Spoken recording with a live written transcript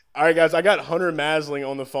All right, guys, I got Hunter Masling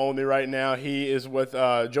on the phone right now. He is with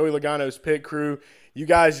Joey Logano's pit crew. You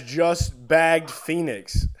guys just bagged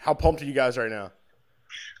Phoenix. How pumped are you guys right now?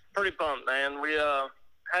 Pretty pumped, man. We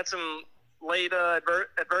had some late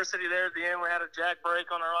adversity there at the end. We had a jack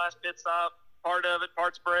break on our last pit stop.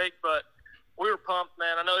 Parts break, but we were pumped,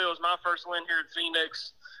 man. I know it was my first win here at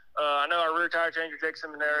Phoenix. I know our rear tire changer, Jake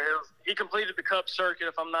Seminary, he completed the Cup circuit,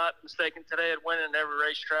 if I'm not mistaken, today at winning every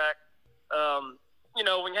racetrack.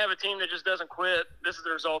 When you have a team that just doesn't quit, this is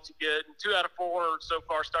the results you get. And 2 out of 4 so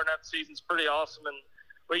far starting out the season is pretty awesome, and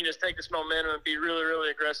we can just take this momentum and be really,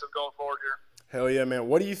 really aggressive going forward here. Hell yeah, man.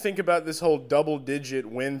 What do you think about this whole double-digit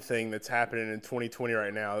win thing that's happening in 2020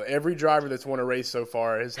 right now? Every driver that's won a race so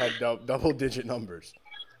far has had double-digit numbers.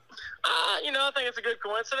 I think it's a good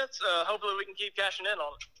coincidence. Hopefully we can keep cashing in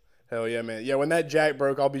on it. Hell yeah, man. Yeah, when that jack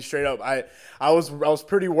broke, I'll be straight up. I was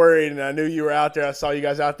pretty worried, and I knew you were out there. I saw you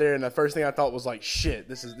guys out there, and the first thing I thought was like, shit,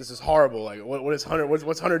 this is horrible. Like, what is Hunter?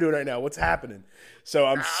 What's Hunter doing right now? What's happening? So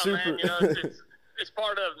I'm super. Man, it's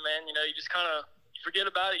part of it, man. You just kind of forget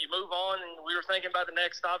about it. You move on, and we were thinking about the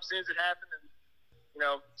next stop as soon as it happened, and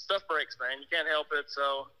stuff breaks, man. You can't help it.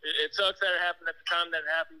 So it sucks that it happened at the time that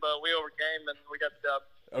it happened, but we overcame, and we got the dub.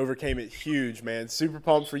 Overcame it huge, man. Super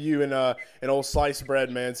pumped for you and old sliced bread,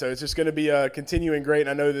 man. So it's just going to be continuing great. And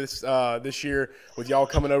I know this year with y'all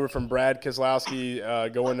coming over from Brad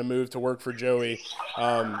Keselowski going to move to work for Joey,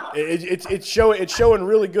 it's showing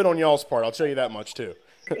really good on y'all's part. I'll tell you that much too.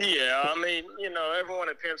 Yeah, I mean, everyone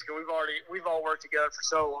at Penske, we've all worked together for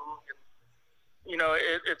so long. And,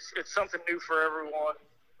 it's something new for everyone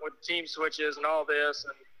with team switches and all this.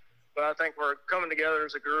 But I think we're coming together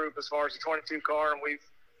as a group as far as the 22 car, and we've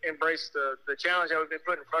embraced the challenge that we've been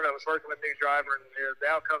put in front of us working with a new driver, and the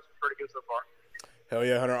outcome's been pretty good so far. Hell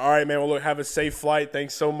yeah, Hunter. All right, man. Well, look, have a safe flight.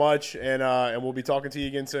 Thanks so much, and we'll be talking to you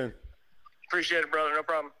again soon. Appreciate it, brother. No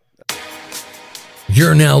problem.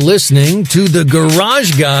 You're now listening to the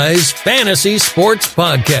Garage Guys Fantasy Sports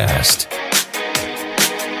Podcast.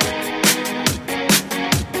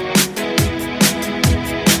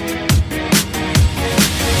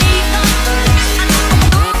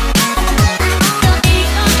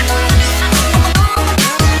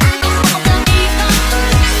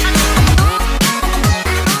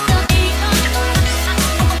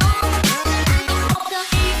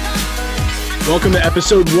 Welcome to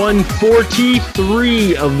episode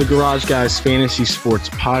 143 of the Garage Guys Fantasy Sports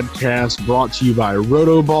Podcast, brought to you by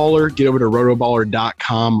Rotoballer. Get over to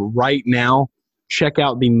rotoballer.com right now. Check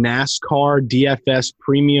out the NASCAR DFS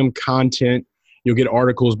premium content. You'll get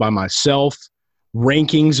articles by myself,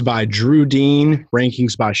 rankings by Drew Dean,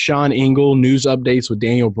 rankings by Sean Engel, news updates with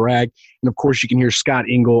Daniel Bragg, and of course you can hear Scott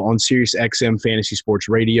Engel on Sirius XM Fantasy Sports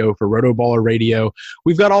Radio for Rotoballer Radio.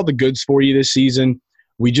 We've got all the goods for you this season.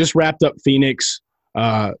 We just wrapped up Phoenix.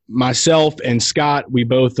 Myself and Scott, we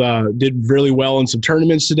both did really well in some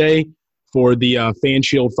tournaments today for the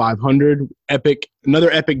FanShield 500.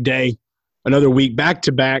 Another epic day, another week,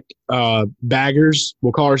 back-to-back baggers.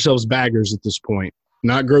 We'll call ourselves baggers at this point,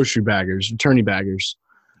 not grocery baggers, attorney baggers.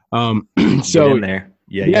 So get in there.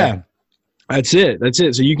 Yeah. That's it.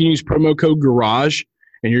 So you can use promo code GARAGE,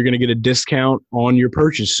 and you're going to get a discount on your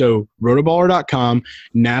purchase. So rotoballer.com,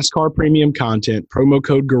 NASCAR premium content, promo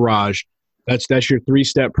code GARAGE. That's your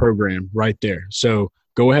 3-step program right there. So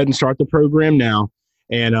go ahead and start the program now,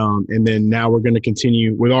 and then now we're going to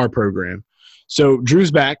continue with our program. So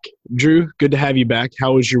Drew's back. Drew, good to have you back.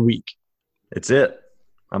 How was your week? It's it.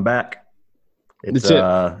 I'm back. It's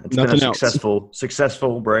Nothing been a else.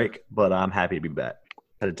 successful break, but I'm happy to be back.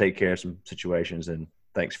 Had to take care of some situations, and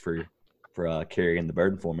thanks for carrying the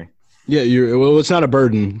burden for me. Yeah, it's not a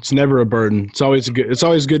burden. It's never a burden. It's always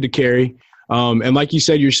good to carry. And like you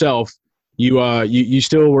said yourself, you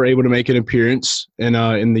still were able to make an appearance in the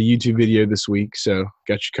YouTube video this week. So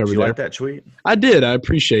got you covered. Did you there. like that tweet? I did. I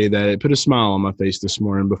appreciate that. It put a smile on my face this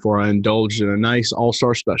morning before I indulged in a nice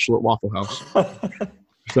all-star special at Waffle House.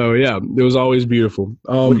 So yeah, it was always beautiful.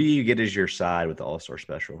 What do you get as your side with the all-star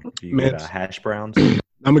special? Do you get hash browns?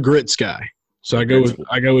 I'm a grits guy. So I go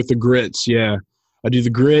with the grits. Yeah, I do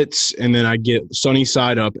the grits, and then I get sunny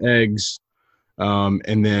side up eggs,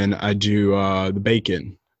 and then I do the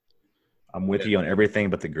bacon. I'm with you on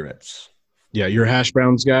everything but the grits. Yeah, you're a hash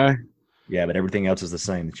browns guy. Yeah, but everything else is the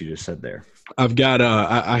same that you just said there. I've got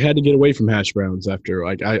I had to get away from hash browns after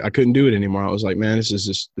I couldn't do it anymore. I was like, man, this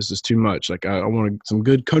is too much. Like I want some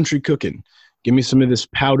good country cooking. Give me some of this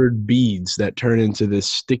powdered beads that turn into this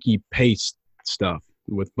sticky paste stuff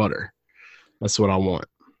with butter. That's what I want.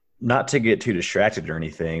 Not to get too distracted or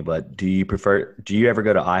anything, but do you ever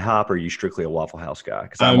go to IHOP, or are you strictly a Waffle House guy?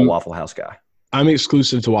 Because I'm a Waffle House guy. I'm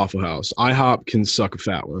exclusive to Waffle House. IHOP can suck a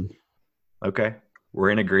fat one. Okay. We're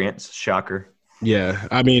in agreement. Shocker. Yeah.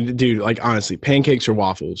 I mean, dude, like honestly, pancakes or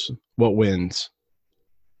waffles? What wins?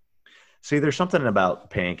 See, there's something about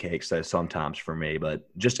pancakes that sometimes for me, but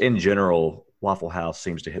just in general, Waffle House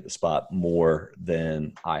seems to hit the spot more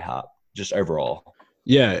than IHOP, just overall.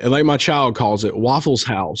 Yeah. And like my child calls it, Waffles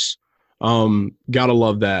House. Gotta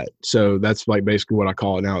love that. So that's like basically what I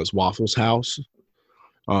call it now is Waffles House.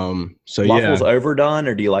 So Waffles yeah. overdone,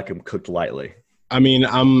 or do you like them cooked lightly? I mean,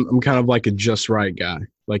 I'm kind of like a just right guy.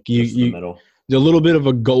 Like Just the you middle. a little bit of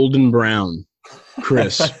a golden brown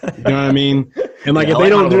crisp. You know what I mean? And like Yeah, if I they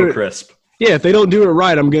like mine don't a do little it, crisp. yeah, if they don't do it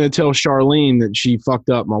right, I'm gonna tell Charlene that she fucked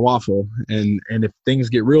up my waffle. And if things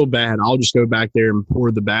get real bad, I'll just go back there and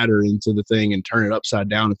pour the batter into the thing and turn it upside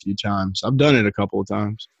down a few times. I've done it a couple of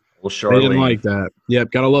times. Well, They didn't Charlene. like that.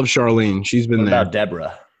 Yep, gotta love Charlene. She's been What there. about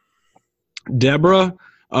Deborah? Deborah,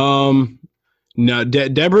 no,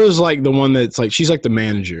 Deborah's like the one that's like she's like the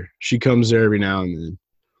manager. She comes there every now and then,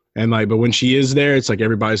 and like, but when she is there, it's like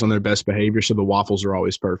everybody's on their best behavior, so the waffles are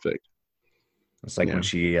always perfect. It's like Yeah. when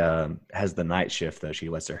she has the night shift, though. She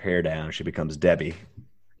lets her hair down. She becomes Debbie.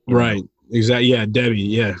 You Right? Exactly. Yeah, Debbie.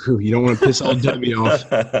 Yeah, whew, you don't want to piss old Debbie off.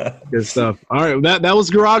 Good stuff. All right, that was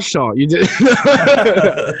Garage Talk. You did.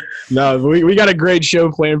 No, we got a great show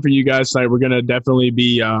planned for you guys tonight. We're gonna definitely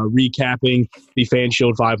be recapping the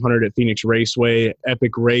FanShield 500 at Phoenix Raceway.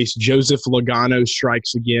 Epic race. Joseph Logano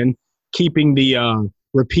strikes again, keeping the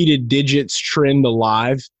repeated digits trend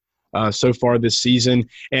alive so far this season.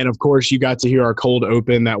 And of course, you got to hear our cold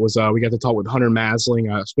open. That was we got to talk with Hunter Masling.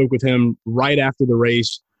 I spoke with him right after the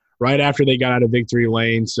race, right after they got out of victory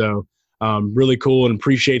lane. So really cool, and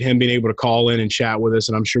appreciate him being able to call in and chat with us.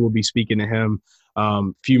 And I'm sure we'll be speaking to him a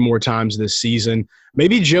few more times this season.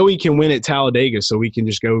 Maybe Joey can win at Talladega so we can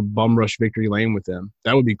just go bum rush victory lane with them.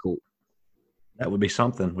 That would be cool. That would be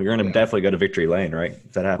something. We're going to definitely go to victory lane, right?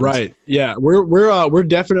 If that happens. Right. Yeah. We're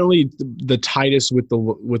definitely the tightest with the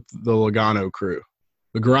Logano crew.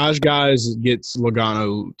 The Garage Guys gets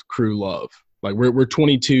Logano crew love. Like we're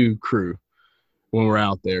 22 crew when we're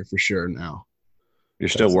out there for sure now. You're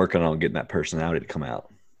still working on getting that personality to come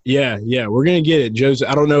out. Yeah, we're gonna get it, Joseph.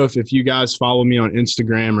 I don't know if you guys follow me on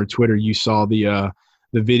Instagram or Twitter. You saw the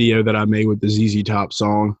video that I made with the ZZ Top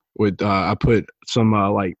song. With I put some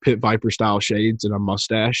like Pit Viper style shades and a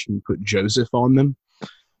mustache and put Joseph on them.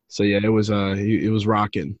 So yeah, it was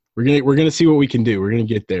rocking. We're gonna see what we can do. We're gonna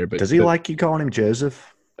get there. But Does he like you calling him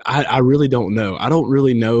Joseph? I really don't know. I don't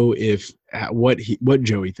really know if what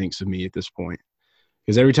Joey thinks of me at this point.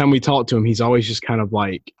 Because every time we talk to him, he's always just kind of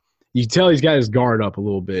like, you can tell he's got his guard up a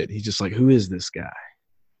little bit. He's just like, who is this guy?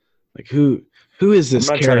 Like, who is this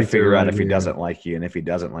I'm character? trying to figure out if he here? doesn't like you, and if he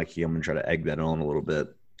doesn't like you, I'm going to try to egg that on a little bit.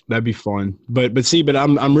 That'd be fun. But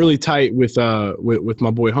I'm really tight with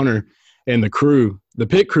my boy Hunter and the crew, the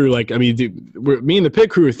pit crew. Like, I mean, dude, me and the pit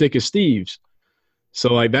crew are thick as thieves.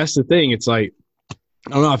 So like, that's the thing. It's like,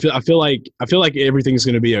 I don't know. I feel like everything's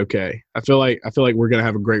going to be okay. I feel like we're going to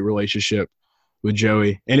have a great relationship with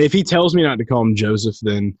Joey. And if he tells me not to call him Joseph,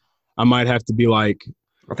 then I might have to be like,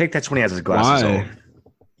 I think that's when he has his glasses why? on.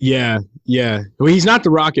 Yeah. Well, he's not the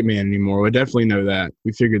Rocket Man anymore. We definitely know that.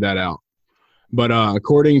 We figured that out. But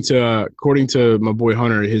according to my boy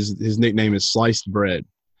Hunter, his nickname is Sliced Bread,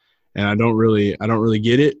 and I don't really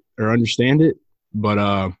get it or understand it. But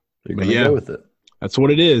yeah, go with it. That's what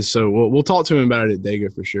it is. So we'll talk to him about it at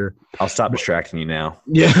Dega for sure. I'll stop distracting you now.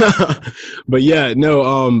 Yeah, but yeah,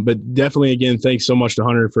 no. But definitely, again, thanks so much to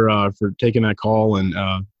Hunter for taking that call and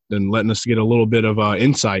then letting us get a little bit of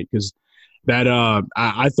insight, because that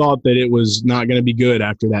I thought that it was not going to be good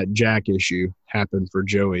after that Jack issue happened for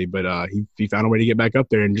Joey, but he found a way to get back up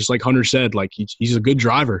there, and just like Hunter said, like he's a good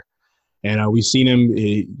driver, and we've seen him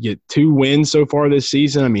get 2 wins so far this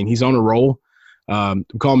season. I mean, he's on a roll. We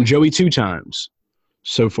call him Joey 2 times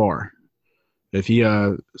so far. If he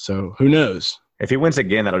so who knows? If he wins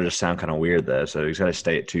again, that'll just sound kind of weird, though. So he's got to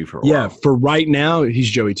stay at 2 for a Yeah, while. for right now, he's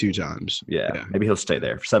Joey 2 times. Yeah, maybe he'll stay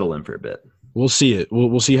there, settle in for a bit. We'll see it.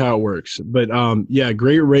 We'll see how it works. But yeah,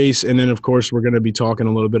 great race. And then of course we're going to be talking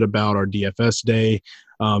a little bit about our DFS day.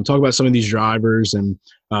 Talk about some of these drivers, and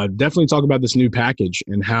definitely talk about this new package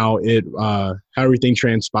and how everything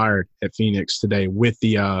transpired at Phoenix today with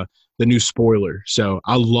the new spoiler. So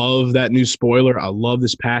I love that new spoiler. I love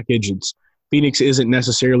this package. Phoenix isn't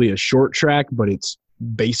necessarily a short track, but it's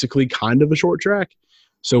basically kind of a short track.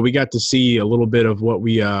 So we got to see a little bit of what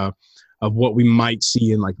we might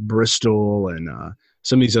see in like Bristol and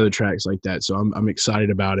some of these other tracks like that. So I'm excited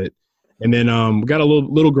about it. And then we got a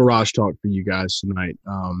little garage talk for you guys tonight.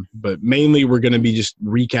 But mainly we're going to be just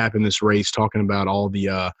recapping this race, talking about all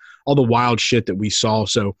the all the wild shit that we saw.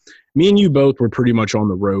 So me and you both were pretty much on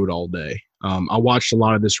the road all day. I watched a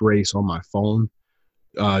lot of this race on my phone,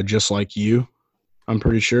 just like you, I'm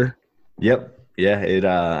pretty sure. Yep. Yeah.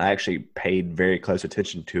 I actually paid very close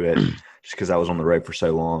attention to it just because I was on the road for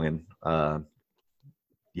so long. And,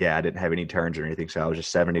 I didn't have any turns or anything. So I was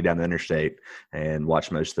just 70 down the interstate and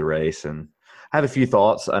watched most of the race. And I have a few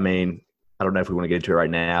thoughts. I mean, I don't know if we want to get into it right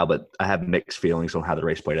now, but I have mixed feelings on how the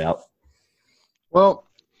race played out. Well,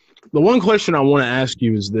 the one question I want to ask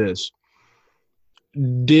you is this.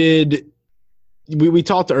 We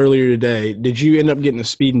talked earlier today, did you end up getting a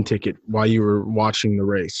speeding ticket while you were watching the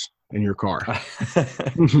race in your car?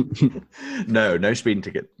 No speeding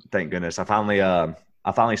ticket. Thank goodness. I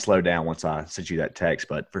finally slowed down once I sent you that text,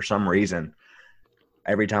 but for some reason,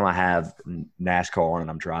 every time I have NASCAR on and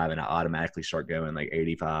I'm driving, I automatically start going like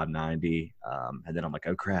 85, 90. And then I'm like,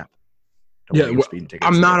 oh crap.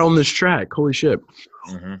 I'm not on this track. Holy shit.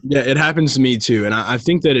 Mm-hmm. Yeah, it happens to me too. And I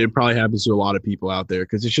think that it probably happens to a lot of people out there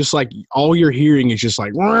because it's just like all you're hearing is just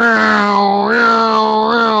like,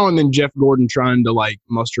 and then Jeff Gordon trying to like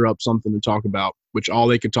muster up something to talk about, which all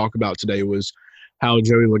they could talk about today was how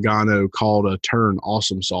Joey Logano called a turn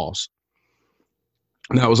awesome sauce.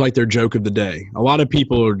 And that was like their joke of the day. A lot of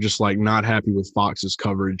people are just like not happy with Fox's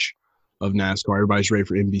coverage of NASCAR. Everybody's ready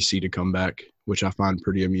for NBC to come back, which I find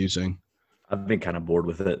pretty amusing. I've been kind of bored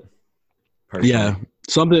with it. Personally. Yeah,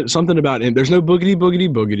 something about it. There's no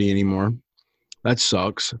boogity anymore. That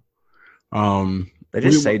sucks. They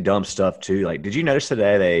just say dumb stuff too. Like, did you notice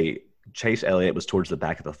today Chase Elliott was towards the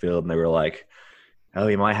back of the field and they were like, "Oh,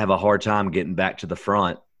 he might have a hard time getting back to the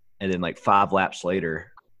front." And then like 10 laps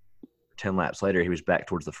later, he was back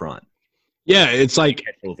towards the front. Yeah, it's like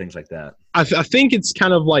little things like that. I think it's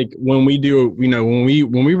kind of like when we do, when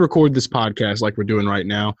we record this podcast like we're doing right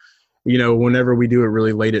now. Whenever we do it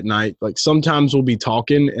really late at night, like sometimes we'll be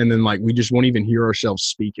talking and then like we just won't even hear ourselves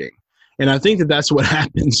speaking. And I think that that's what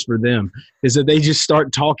happens for them is that they just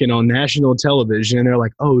start talking on national television and they're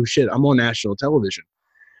like, oh shit, I'm on national television.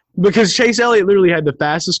 Because Chase Elliott literally had the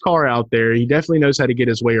fastest car out there. He definitely knows how to get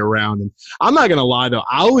his way around. And I'm not going to lie though,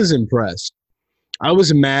 I was impressed. I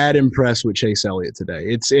was mad impressed with Chase Elliott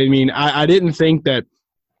today. I didn't think that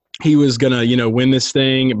he was going to, win this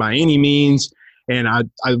thing by any means. And I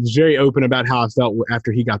was very open about how I felt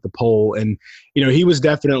after he got the pole. And, he was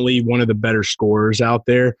definitely one of the better scorers out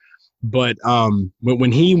there. But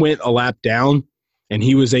when he went a lap down and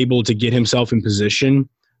he was able to get himself in position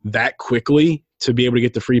that quickly to be able to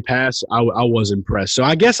get the free pass, I was impressed. So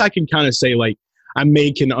I guess I can kind of say, like,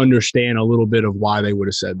 can understand a little bit of why they would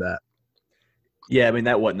have said that. Yeah, I mean,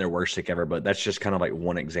 that wasn't their worst pick ever, but that's just kind of like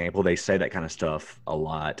one example. They say that kind of stuff a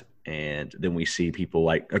lot. And then we see people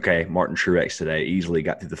like, okay, Martin Truex today easily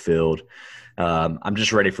got through the field. I'm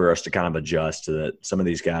just ready for us to kind of adjust to that. Some of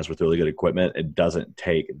these guys with really good equipment, it doesn't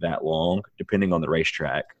take that long, depending on the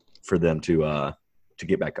racetrack, for them to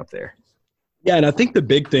get back up there. Yeah, and I think one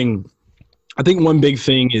big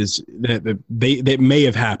thing is that may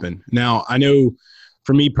have happened. Now, I know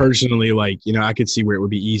for me personally, like, I could see where it would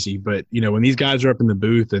be easy, but when these guys are up in the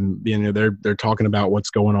booth and they're talking about what's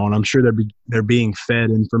going on, I'm sure they're being fed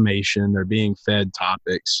information, they're being fed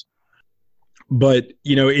topics. But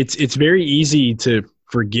it's very easy to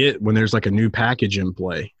forget when there's like a new package in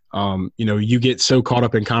play. You get so caught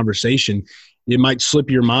up in conversation, it might slip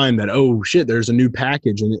your mind that, oh shit, there's a new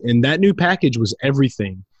package, and that new package was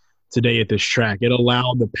everything today at this track. It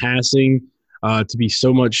allowed the passing to be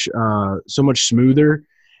so much smoother,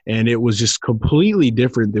 and it was just completely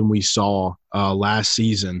different than we saw last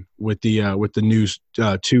season with the new 2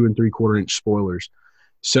 3/4 inch spoilers.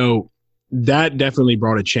 So that definitely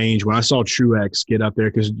brought a change when I saw Truex get up there,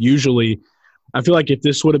 because usually I feel like if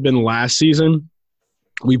this would have been last season,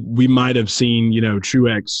 we might have seen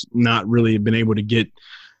Truex not really been able to get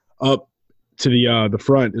up to the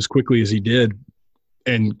front as quickly as he did,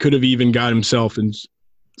 and could have even got himself in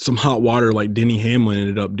some hot water like Denny Hamlin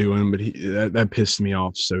ended up doing, but that pissed me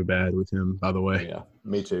off so bad with him, by the way. Yeah,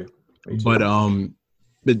 me too. But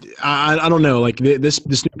I don't know, like this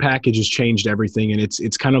new package has changed everything, and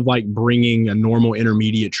it's kind of like bringing a normal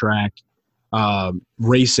intermediate track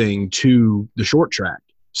racing to the short track.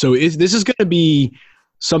 So this is going to be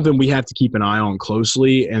something we have to keep an eye on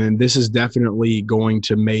closely, and this is definitely going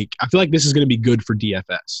to I feel like this is going to be good for DFS.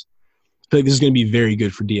 I feel like this is going to be very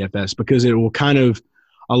good for DFS because it will kind of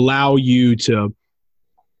allow you to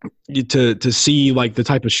see like the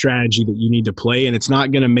type of strategy that you need to play, and it's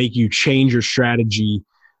not going to make you change your strategy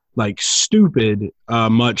like stupid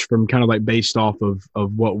much from kind of like based off of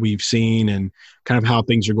what we've seen and kind of how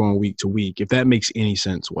things are going week to week, if that makes any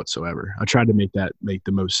sense whatsoever. I tried to make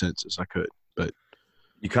the most sense as I could, but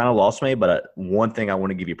You kind of lost me, but one thing I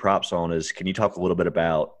want to give you props on is, can you talk a little bit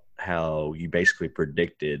about how you basically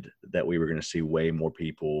predicted that we were going to see way more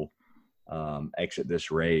people exit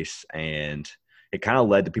this race, and it kind of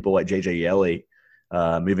led to people like JJ Yeley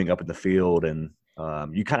moving up in the field, and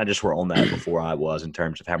you kind of just were on that before I was in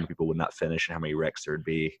terms of how many people would not finish and how many wrecks there would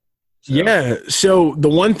be. So. Yeah. So the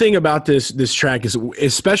one thing about this track is,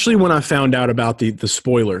 especially when I found out about the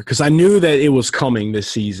spoiler, because I knew that it was coming this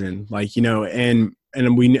season, like, you know, and I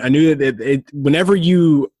knew that whenever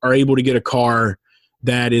you are able to get a car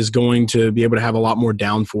that is going to be able to have a lot more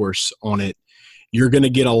downforce on it, you're going to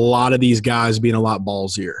get a lot of these guys being a lot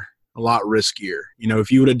ballsier, a lot riskier. You know, if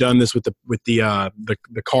you would have done this with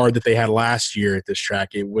the car that they had last year at this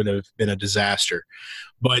track, it would have been a disaster.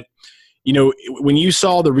 But you know, when you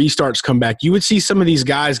saw the restarts come back, you would see some of these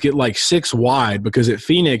guys get like 6 wide, because at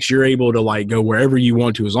Phoenix, you're able to like go wherever you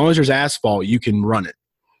want to. As long as there's asphalt, you can run it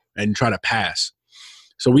and try to pass.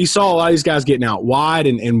 So we saw a lot of these guys getting out wide,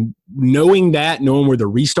 and knowing where the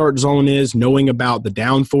restart zone is, knowing about the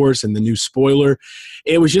downforce and the new spoiler,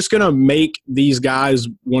 it was just going to make these guys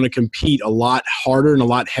want to compete a lot harder and a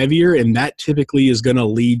lot heavier, and that typically is going to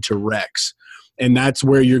lead to wrecks. And that's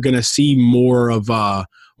where you're going to see more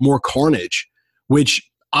carnage, which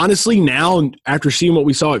honestly now, after seeing what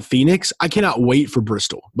we saw at Phoenix, I cannot wait for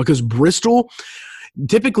Bristol, because Bristol,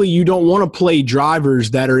 typically you don't want to play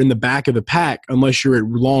drivers that are in the back of the pack unless you're at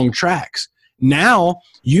long tracks. Now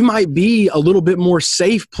you might be a little bit more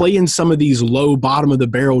safe playing some of these low bottom of the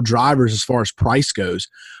barrel drivers as far as price goes,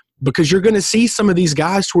 because you're going to see some of these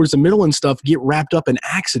guys towards the middle and stuff get wrapped up in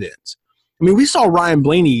accidents. I mean, we saw Ryan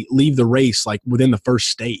Blaney leave the race like within the first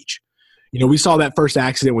stage. You know, we saw that first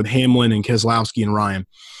accident with Hamlin and Keselowski and Ryan.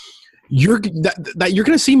 You're going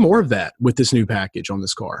to see more of that with this new package on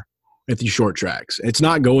this car at these short tracks. It's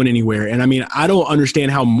not going anywhere. And I mean, I don't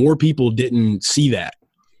understand how more people didn't see that.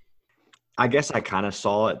 I guess I kind of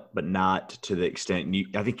saw it, but not to the extent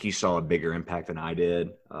I think you saw a bigger impact than I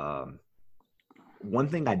did. One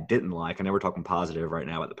thing I didn't like, I know we're talking positive right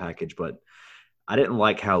now about the package, but I didn't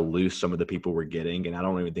like how loose some of the people were getting, and I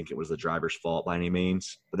don't even think it was the driver's fault by any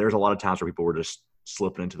means. But there's a lot of times where people were just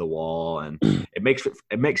slipping into the wall, and it makes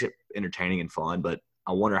it entertaining and fun. But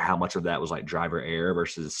I wonder how much of that was like driver error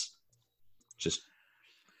versus just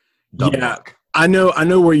dumb luck. I know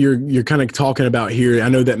where you're kind of talking about here. I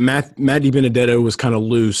know that Matt DiBenedetto was kind of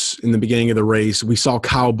loose in the beginning of the race. We saw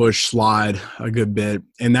Kyle Busch slide a good bit,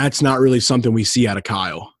 and that's not really something we see out of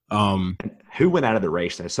Kyle. Who went out of the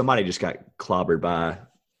race though? Somebody just got clobbered by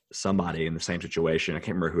somebody in the same situation. I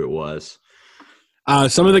can't remember who it was.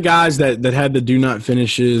 Some of the guys that had the do not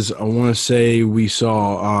finishes, I want to say we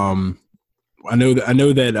saw. I know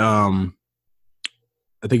that.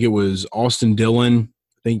 I think it was Austin Dillon.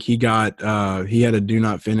 I think he got. He had a do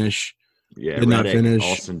not finish. Yeah, did not finish.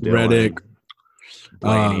 Austin Dillon, Reddick,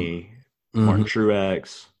 Blaney, Martin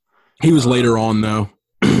Truex. He was later on though.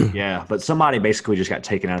 Yeah, but somebody basically just got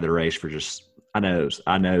taken out of the race for just – I know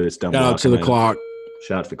it's dumb. Shout out to the clock.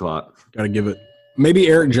 Shout out to the clock. Got to give it. Maybe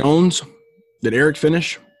Eric Jones. Did Eric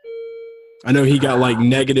finish? I know he got like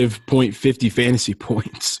negative .50 fantasy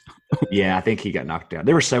points. Yeah, I think he got knocked out.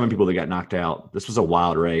 There were 7 people that got knocked out. This was a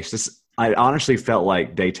wild race. I honestly felt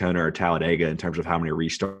like Daytona or Talladega in terms of how many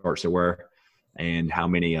restarts there were and how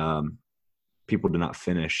many people did not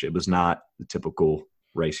finish. It was not the typical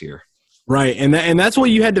race here. Right, and that's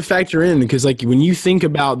what you had to factor in, because like when you think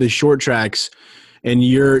about the short tracks and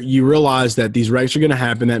you realize that these wrecks are going to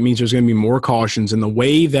happen, that means there's going to be more cautions. And the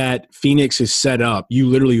way that Phoenix is set up, you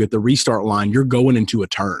literally at the restart line, you're going into a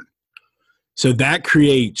turn. So that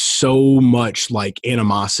creates so much like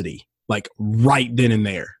animosity, like right then and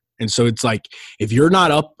there. And so it's like if you're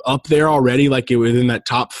not up there already, like within that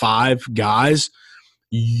top 5 guys,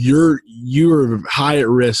 you're high at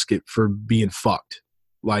risk for being fucked.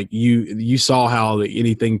 Like you saw how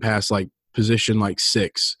anything past like position like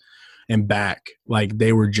 6 and back, like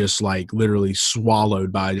they were just like literally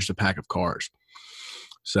swallowed by just a pack of cars.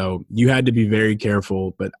 So you had to be very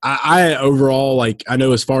careful. But I overall, like I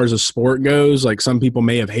know as far as the sport goes, like some people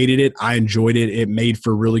may have hated it. I enjoyed it. It made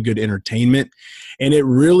for really good entertainment, and it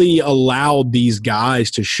really allowed these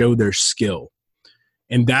guys to show their skill.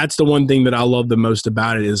 And that's the one thing that I love the most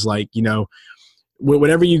about it is like, you know,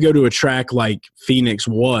 whenever you go to a track like Phoenix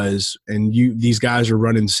was, and these guys are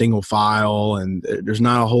running single file and there's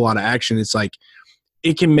not a whole lot of action, it's like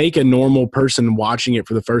it can make a normal person watching it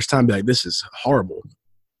for the first time be like, this is horrible.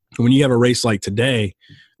 When you have a race like today,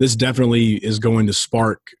 this definitely is going to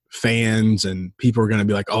spark fans, and people are going to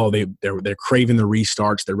be like, oh, they're craving the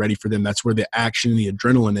restarts. They're ready for them. That's where the action, the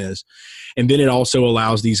adrenaline is. And then it also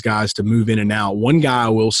allows these guys to move in and out. One guy I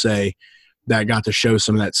will say that got to show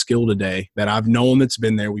some of that skill today that I've known that's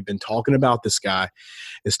been there. We've been talking about this guy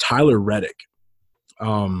is Tyler Reddick.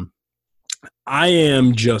 I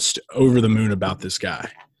am just over the moon about this guy.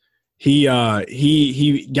 He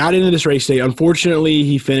got into this race today. Unfortunately,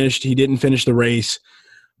 he didn't finish the race.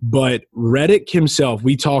 But Reddick himself,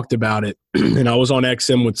 we talked about it, and I was on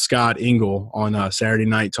XM with Scott Engel on Saturday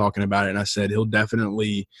night talking about it, and I said he'll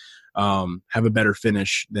definitely have a better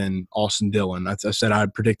finish than Austin Dillon. I said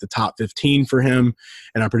I'd predict the top 15 for him,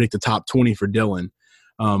 and I predict the top 20 for Dillon.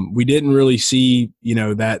 We didn't really see,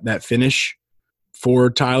 that finish for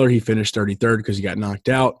Tyler. He finished 33rd because he got knocked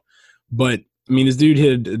out. But, I mean, this dude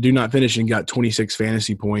hit a do not finish and got 26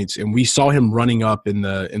 fantasy points, and we saw him running up in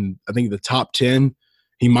I think the top 10.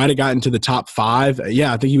 He might have gotten to the top 5.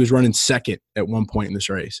 Yeah, I think he was running second at one point in this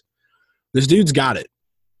race. This dude's got it.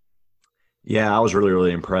 Yeah, I was really,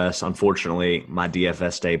 really impressed. Unfortunately, my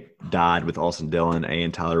DFS day died with Austin Dillon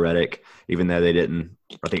and Tyler Reddick, even though they didn't.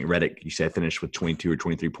 I think Reddick, you said, finished with 22 or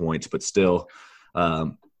 23 points, but still,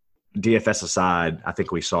 DFS aside, I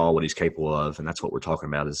think we saw what he's capable of, and that's what we're talking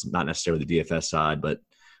about is not necessarily the DFS side, but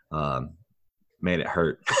man, it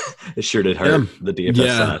hurt. It sure did hurt, the DFS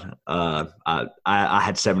side. I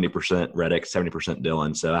had 70% Reddick, 70%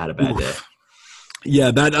 Dillon, so I had a bad day. Yeah,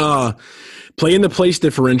 that playing the place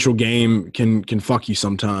differential game can fuck you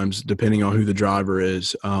sometimes, depending on who the driver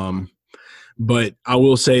is. But I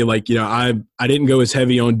will say, I didn't go as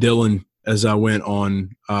heavy on Dillon as I went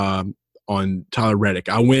on Tyler Reddick.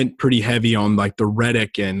 I went pretty heavy on the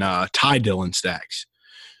Reddick and Ty Dillon stacks.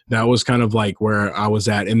 That was kind of where I was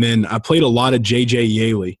at. And then I played a lot of J.J.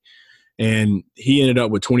 Yaley, and he ended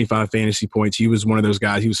up with 25 fantasy points. He was one of those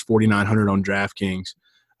guys. He was 4,900 on DraftKings.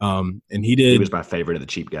 And he was my favorite of the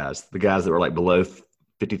cheap guys. The guys that were below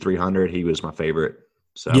 5,300, he was my favorite.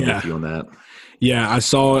 So I'm with you on that. Yeah, I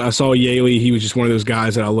saw Yaley. He was just one of those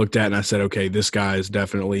guys that I looked at and I said, okay, this guy is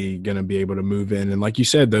definitely going to be able to move in. And like you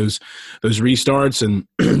said, those restarts and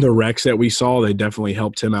the wrecks that we saw, they definitely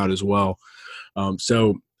helped him out as well.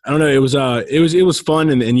 So I don't know. It was fun,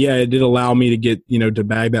 and yeah, it did allow me to get to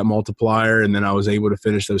bag that multiplier, and then I was able to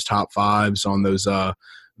finish those top 5s on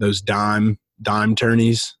those dime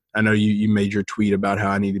tourneys. I know you made your tweet about how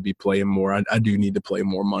I need to be playing more. I do need to play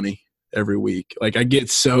more money every week. I get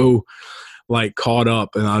so caught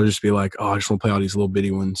up, and I'll just be like, oh, I just want to play all these little bitty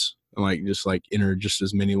ones, and just enter just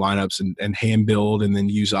as many lineups and hand build, and then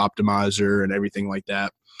use optimizer and everything like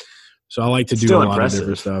that. So I like to do a lot of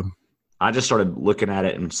different stuff. I just started looking at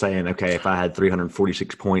it and saying, okay, if I had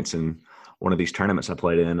 346 points in one of these tournaments I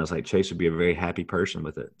played in, I was like, Chase would be a very happy person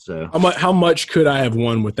with it. So how much could I have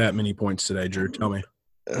won with that many points today, Drew? Tell me.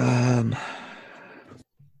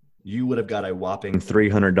 You would have got a whopping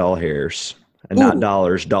 $300 hairs, and not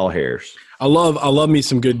dollars, doll hairs. I love me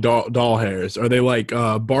some good doll hairs. Are they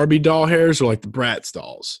Barbie doll hairs or the Bratz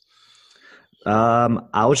dolls?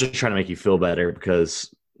 I was just trying to make you feel better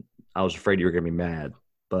because I was afraid you were going to be mad.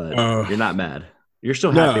 But you're not mad. You're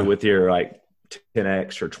still happy with your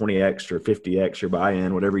 10x or 20x or 50x, your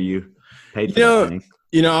buy-in, whatever you paid for that thing.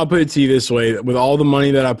 I'll put it to you this way. With all the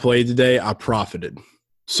money that I played today, I profited.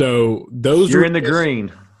 So you're in the green.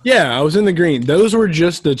 Yeah, I was in the green. Those were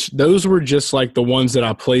just the ones that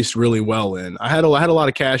I placed really well in. I had a lot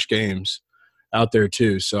of cash games out there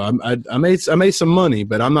too. So I made some money,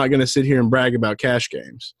 but I'm not going to sit here and brag about cash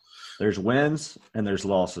games. There's wins and there's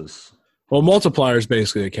losses. Well, multiplier is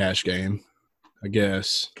basically a cash game, I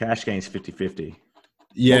guess. Cash game's 50-50.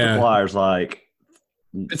 Yeah. Multiplier's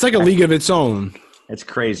it's like a league of its own. It's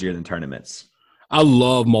crazier than tournaments. I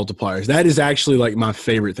love multipliers. That is actually my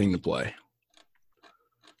favorite thing to play.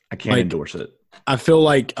 I can't endorse it. I feel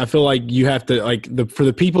like you have to for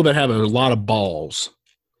the people that have a lot of balls.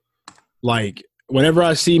 Whenever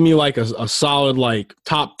I see me a solid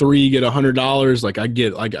top 3 get $100,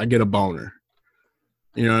 I get a boner.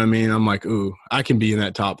 You know what I mean? I'm like, ooh, I can be in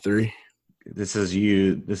that top 3. This is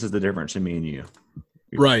you. This is the difference in me and you.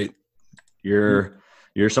 Right. You're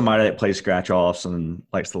somebody that plays scratch offs and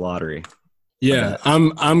likes the lottery. Yeah,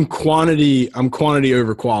 I'm quantity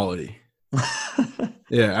over quality.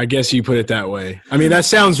 Yeah, I guess you put it that way. I mean, that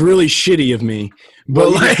sounds really shitty of me,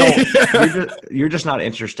 but you're just not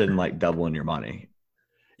interested in doubling your money.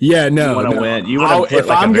 Yeah, no. You want to win.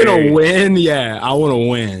 If I'm gonna win, yeah, I want to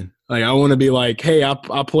win. I want to be hey,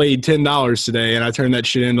 I played $10 today and I turned that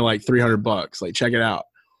shit into $300. Check it out.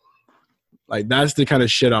 That's the kind of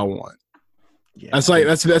shit I want. Yeah.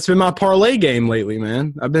 That's been my parlay game lately,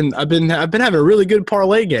 man. I've been having a really good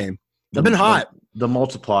parlay game. I've been hot. The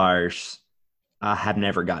multipliers, I have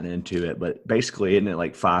never gotten into it, but basically, isn't it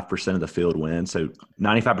 5% of the field wins? So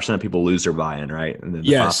 95% of people lose their buy-in, right? And then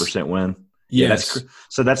the 5% win. Yes. Yeah,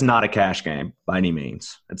 so that's not a cash game by any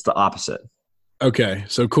means. It's the opposite. Okay,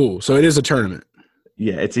 so cool. So it is a tournament.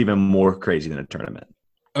 Yeah, it's even more crazy than a tournament.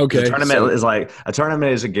 Okay. A tournament is like a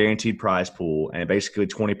tournament is a guaranteed prize pool, and basically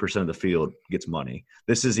 20% of the field gets money.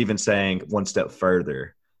 This is even saying one step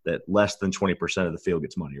further that less than 20% of the field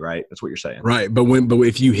gets money. Right? That's what you're saying. Right, but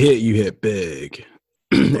if you hit big.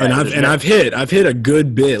 Right, I've hit a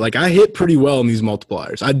good bit. Like I hit pretty well in these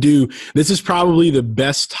multipliers. I do. This is probably the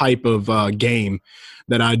best type of game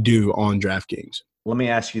that I do on DraftKings. Let me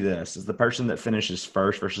ask you this: is the person that finishes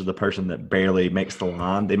first versus the person that barely makes the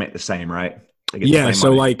line? They make the same, right? Yeah. So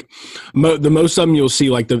money. Like the most of them you'll see,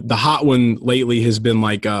 like the hot one lately has been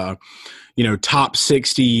like top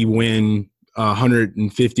 60 win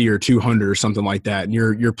 150 or 200 or something like that, and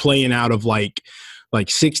you're playing out of like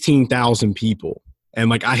 16,000 people. And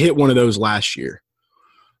like I hit one of those last year.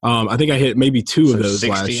 I think I hit maybe two of those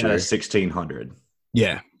last year. 60 out of 1,600.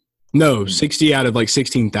 Yeah. No, 60 out of like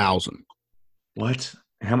 16,000. What?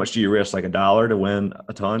 How much do you risk? Like $1 to win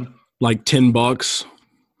a ton? Like $10.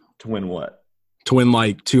 To win what? To win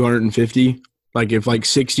like 250. Like if like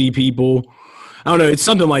 60 people. I don't know. It's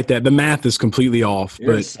something like that. The math is completely off.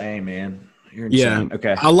 You're but insane, man. You're insane. Yeah.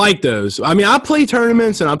 Okay. I like those. I mean, I play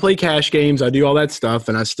tournaments and I play cash games. I do all that stuff,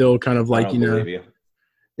 and I still kind of like, you.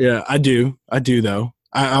 Yeah, I do. I do though.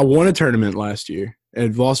 I won a tournament last year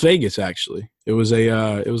at Las Vegas. Actually, it was like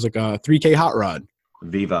a 3K hot rod.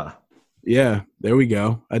 Viva. Yeah, there we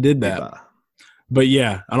go. I did that. Viva. But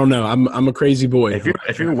yeah, I don't know. I'm a crazy boy.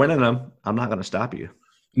 If you're winning them, I'm not going to stop you.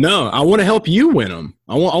 No, I want to help you win them.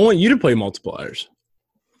 I want you to play multipliers.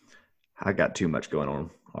 I got too much going on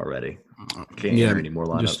already. Can't hear any more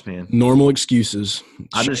lineups, man. Normal excuses.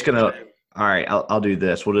 I'm just gonna. All right, I'll do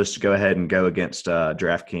this. We'll just go ahead and go against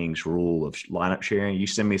DraftKings rule of lineup sharing. You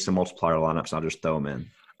send me some multiplier lineups, and I'll just throw them in.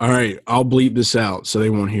 All right, I'll bleep this out so they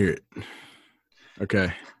won't hear it.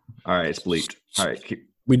 Okay. All right, it's bleeped. All right,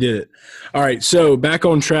 we did it. All right, so back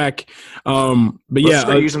on track. But let's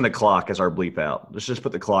start using the clock as our bleep out. Let's just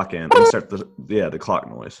put the clock in. Insert the clock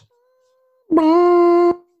noise.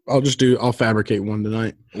 I'll fabricate one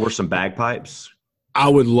tonight. Or some bagpipes. I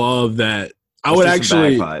would love that. I would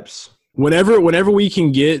actually bagpipes. Whenever we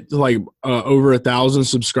can get like over 1,000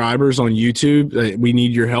 subscribers on YouTube, we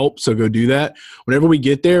need your help. So go do that. Whenever we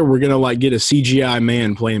get there, we're gonna like get a CGI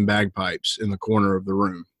man playing bagpipes in the corner of the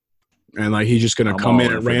room, and like he's just gonna come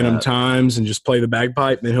in at random times and just play the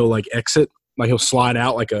bagpipe. And then he'll like exit, like he'll slide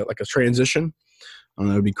out like a transition. I don't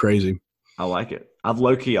know, it'd be crazy. I like it. I've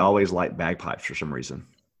low key always liked bagpipes for some reason.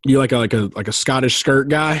 You like a Scottish skirt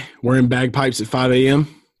guy wearing bagpipes at 5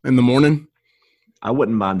 a.m. in the morning? I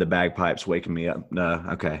wouldn't mind the bagpipes waking me up. No,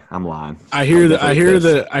 okay, I'm lying. I hear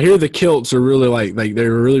the kilts are really like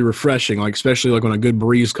they're really refreshing, like especially like when a good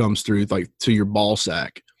breeze comes through, like to your ball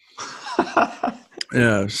sack.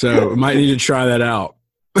 Yeah, so we might need to try that out.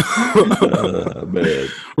 Man.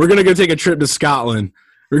 We're gonna go take a trip to Scotland.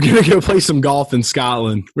 We're gonna go play some golf in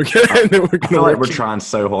Scotland. I feel like we're trying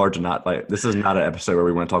so hard to not like. This is not an episode where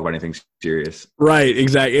we want to talk about anything serious. Right,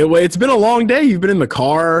 exactly. It's been a long day. You've been in the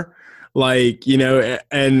car. Like,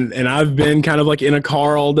 and I've been kind of like in a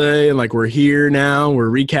car all day, and like we're here now, we're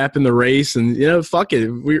recapping the race, and fuck it,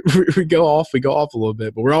 we go off a little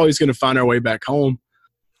bit, but we're always going to find our way back home.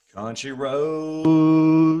 Country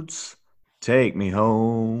roads, take me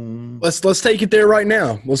home. Let's take it there right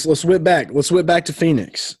now. Let's whip back. Let's whip back to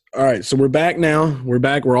Phoenix. All right, so we're back now. We're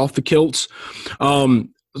back. We're off the kilts.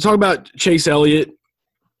 Let's talk about Chase Elliott,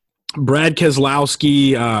 Brad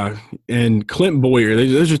Keselowski, and Clint Boyer.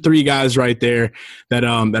 Those are three guys right there that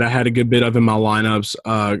I had a good bit of in my lineups.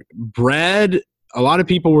 Brad, a lot of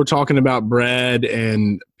people were talking about Brad,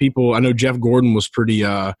 and I know Jeff Gordon was pretty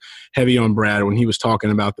heavy on Brad when he was talking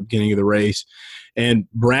about the beginning of the race. And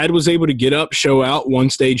Brad was able to get up, show out, won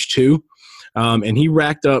stage 2, and he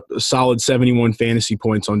racked up a solid 71 fantasy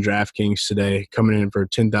points on DraftKings today, coming in for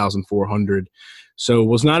 10,400. So it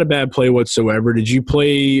was not a bad play whatsoever. Did you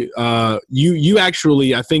play you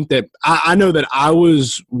actually, I think that I know that I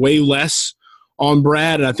was way less on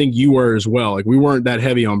Brad, and I think you were as well. Like we weren't that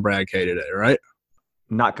heavy on Brad K today, right?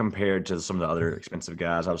 Not compared to some of the other expensive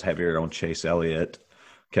guys. I was heavier on Chase Elliott,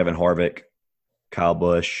 Kevin Harvick, Kyle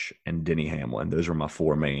Busch, and Denny Hamlin. Those were my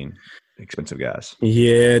 4 main expensive guys.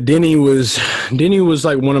 Yeah, Denny was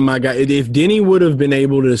like one of my guys. If Denny would have been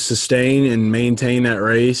able to sustain and maintain that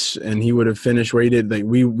race, and he would have finished where he did, like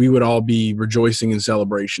we would all be rejoicing in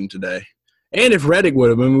celebration today. And if Reddick would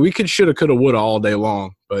have, I mean, we could have all day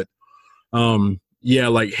long. But yeah,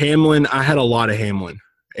 like Hamlin, I had a lot of Hamlin,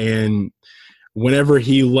 and whenever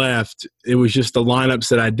he left, it was just the lineups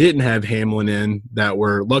that I didn't have Hamlin in that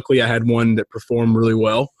were – luckily I had one that performed really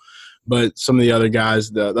well. But some of the other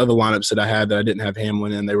guys, the other lineups that I had that I didn't have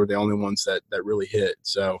Hamlin in, they were the only ones that really hit.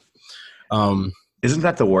 So, isn't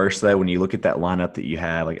that the worst though? When you look at that lineup that you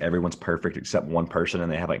have, like everyone's perfect except one person,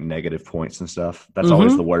 and they have like negative points and stuff. That's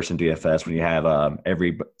always the worst in DFS when you have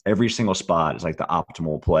every single spot is like the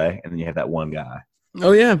optimal play, and then you have that one guy.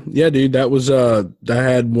 Oh yeah, dude. That was I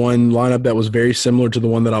had one lineup that was very similar to the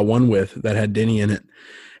one that I won with that had Denny in it,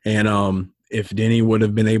 and if Denny would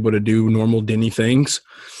have been able to do normal Denny things.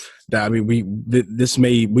 I mean, we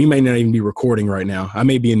may not even be recording right now. I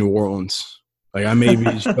may be in New Orleans. Like I may be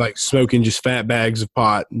just, like smoking just fat bags of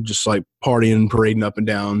pot and just like partying, parading up and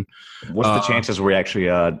down. What's the chances we actually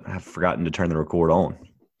have forgotten to turn the record on?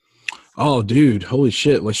 Oh, dude. Holy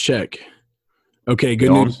shit. Let's check. Okay.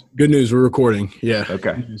 Good news. Good news. We're recording. Yeah.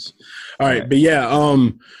 Okay. All right. But yeah,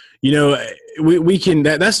 you know, we can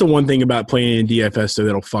that's the one thing about playing in DFS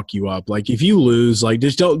that'll fuck you up. Like if you lose, like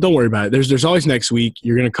just don't worry about it. There's always next week.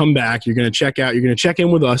 You're gonna come back, you're gonna check out, you're gonna check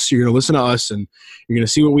in with us, you're gonna listen to us, and you're gonna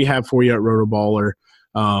see what we have for you at Rotoballer.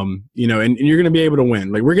 You know, and you're gonna be able to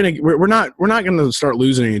win. Like we're not gonna start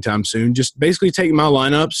losing anytime soon. Just basically take my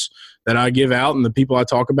lineups that I give out and the people I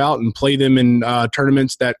talk about and play them in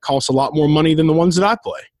tournaments that cost a lot more money than the ones that I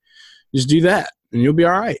play. Just do that and you'll be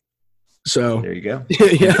all right. So there you go.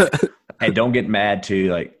 Yeah. And don't get mad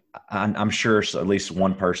too. Like I'm sure at least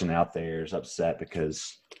one person out there is upset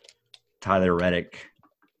because Tyler Reddick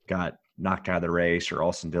got knocked out of the race or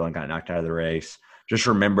Austin Dillon got knocked out of the race. Just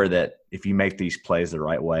remember that if you make these plays the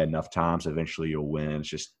right way enough times, eventually you'll win. It's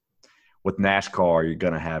just with NASCAR, you're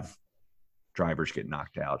going to have drivers get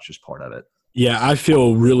knocked out. It's just part of it. Yeah, I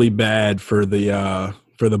feel really bad for the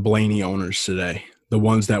Blaney owners today, the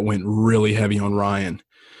ones that went really heavy on Ryan.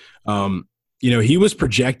 You know, he was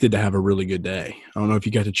projected to have a really good day. I don't know if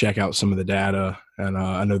you got to check out some of the data, and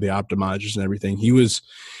I know the optimizers and everything. He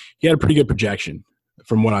had a pretty good projection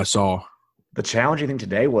from what I saw. The challenging thing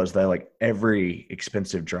today was that like every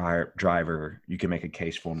expensive driver, you can make a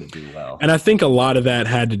case for him to do well. And I think a lot of that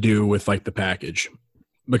had to do with like the package,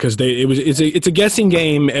 because it's a guessing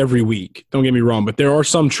game every week. Don't get me wrong, but there are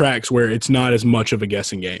some tracks where it's not as much of a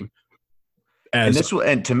guessing game. And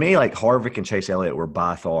to me, like Harvick and Chase Elliott were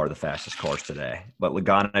by far the fastest cars today. But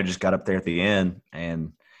Logano just got up there at the end,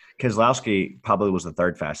 and Keselowski probably was the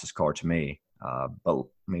third fastest car to me. But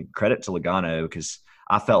I mean, credit to Logano because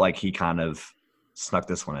I felt like he kind of snuck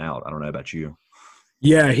this one out. I don't know about you.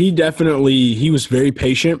 Yeah, he was very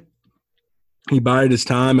patient. He bided his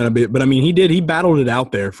time, but I mean, he battled it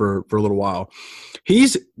out there for a little while.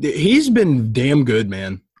 He's been damn good,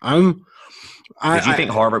 man. Did you think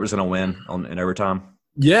Harvick was going to win in overtime?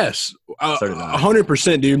 Yes, So did I.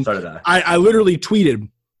 100%, dude. So did I. I literally tweeted,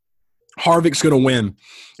 Harvick's going to win.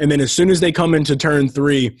 And then as soon as they come into turn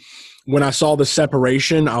 3, when I saw the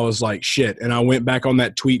separation, I was like, shit. And I went back on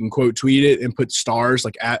that tweet and quote tweeted it and put stars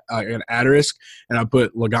like an asterisk, and I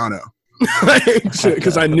put Logano.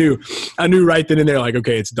 Because I knew right then and there, like,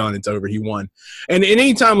 okay, it's done. It's over. He won. And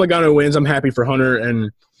anytime Logano wins, I'm happy for Hunter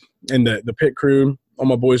and the pit crew. All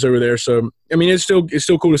my boys over there. So, I mean, it's still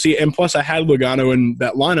cool to see. And plus, I had Logano in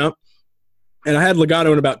that lineup, and I had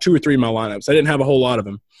Logano in about 2 or 3 of my lineups. I didn't have a whole lot of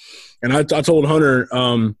them. And I told Hunter,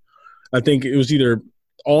 I think it was either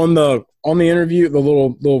on the interview, the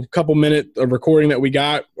little couple minute of recording that we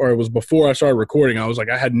got, or it was before I started recording. I was like,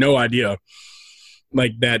 I had no idea,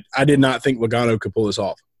 like that. I did not think Logano could pull this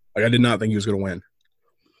off. Like I did not think he was going to win,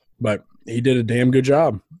 but he did a damn good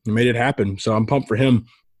job. He made it happen. So I'm pumped for him.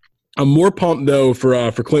 I'm more pumped, though,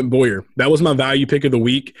 for Clint Boyer. That was my value pick of the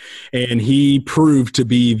week, and he proved to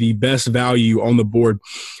be the best value on the board.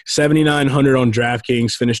 7,900 on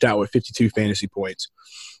DraftKings, finished out with 52 fantasy points.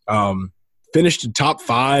 Finished in top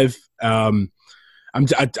 5. I'm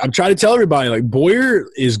trying to tell everybody, like, Boyer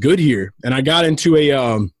is good here. And I got into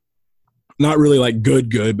a not really like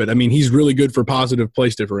good, but, I mean, he's really good for positive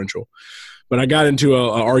place differential. But I got into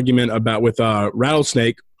an argument with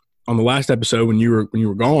Rattlesnake on the last episode when you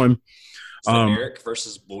were gone. Eric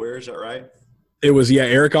versus Boyer, is that right? It was,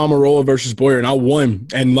 Eric Almirola versus Boyer, and I won.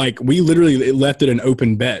 And, like, we literally left it an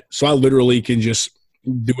open bet. So I literally can just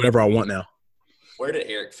do whatever I want now. Where did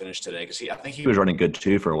Eric finish today? Because I think he was running good,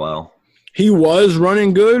 too, for a while. He was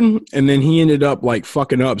running good, and then he ended up, like,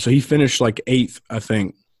 fucking up. So he finished, like, 8th, I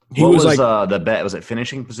think. What was the bet? Was it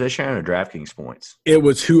finishing position or DraftKings points? It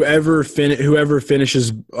was whoever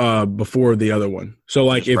finishes before the other one. So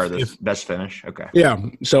like if best finish, okay. Yeah.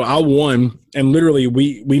 So I won, and literally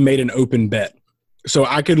we made an open bet. So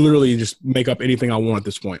I could literally just make up anything I want at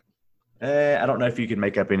this point. I don't know if you can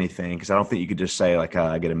make up anything because I don't think you could just say like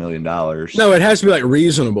I get $1 million. No, it has to be like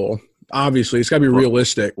reasonable. Obviously, it's got to be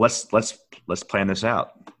realistic. Let's plan this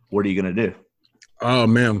out. What are you going to do? Oh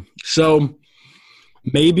man. So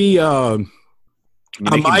maybe Can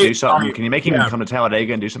you make him do something? Can you make him come to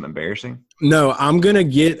Talladega and do something embarrassing? No, I'm gonna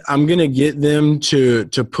get them to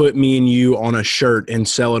put me and you on a shirt and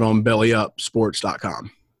sell it on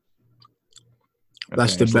bellyupsports.com.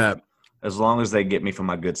 That's the bet. As long as they get me from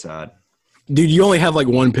my good side. Dude, you only have like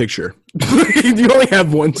one picture. You only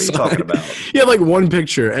have one side. What are you talking about? You have like one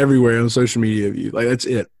picture everywhere on social media of you. Like, that's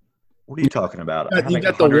it. What are you talking about? You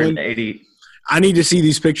got the 180. I need to see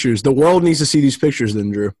these pictures. The world needs to see these pictures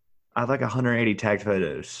then, Drew. I have like 180 tagged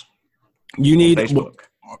photos. You need Facebook.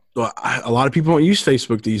 Well, a lot of people don't use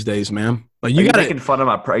Facebook these days, man. Like, you got making fun of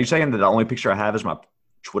my. Are you saying that the only picture I have is my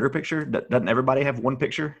Twitter picture? Doesn't everybody have one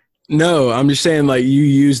picture? No, I'm just saying, like, you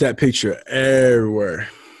use that picture everywhere.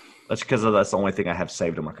 That's because that's the only thing I have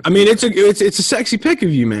saved on my computer. I mean, it's a sexy pic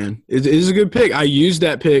of you, man. It is a good pic. I use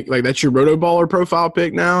that pic. Like, that's your Rotoballer profile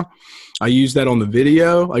pic now. I use that on the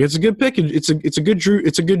video. Like, it's a good pic. It's a good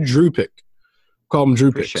Drew pic. Call them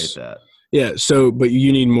Drew pics. Appreciate that. Yeah. So, but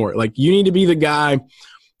you need more. Like, you need to be the guy.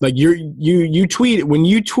 Like, you tweet. When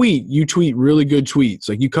you tweet really good tweets.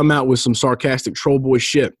 Like, you come out with some sarcastic troll boy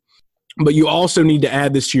shit. But you also need to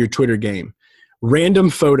add this to your Twitter game. Random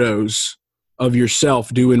photos of yourself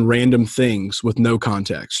doing random things with no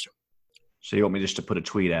context. So you want me just to put a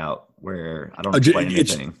tweet out where I don't explain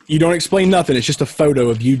anything? You don't explain nothing. It's just a photo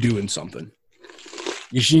of you doing something.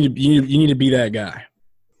 You need to be that guy.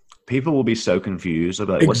 People will be so confused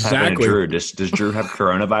about what's happening to Drew. Does Drew have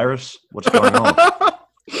coronavirus? What's going on?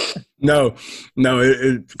 No,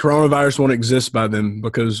 coronavirus won't exist by then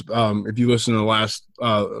because if you listen to the last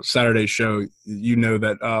Saturday show, you know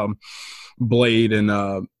that Blade and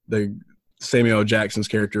the Samuel L. Jackson's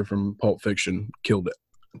character from Pulp Fiction killed it.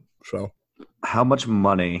 So, how much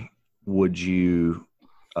money would you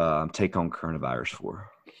take on coronavirus for?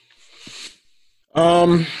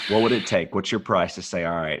 What would it take? What's your price to say,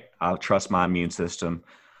 all right, I'll trust my immune system?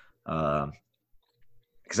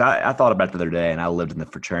 Because I thought about it the other day, and I lived in the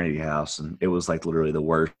fraternity house, and it was like literally the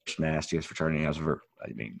worst, nastiest fraternity house ever.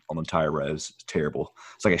 I mean, on the entire rows, it's terrible.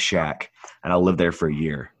 It's like a shack, and I lived there for a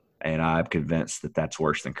year, and I'm convinced that that's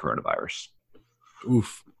worse than coronavirus.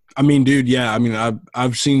 Oof. I mean, dude, yeah. I mean,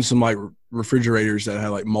 I've seen some like refrigerators that had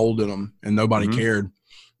like mold in them, and nobody cared.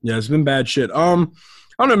 Yeah, it's been bad shit. I don't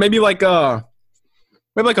know, maybe like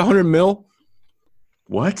 100 mil.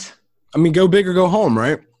 What? I mean, go big or go home,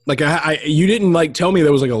 right? Like, you didn't like tell me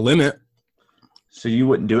there was like a limit. So you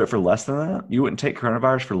wouldn't do it for less than that? You wouldn't take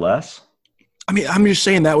coronavirus for less? I mean, I'm just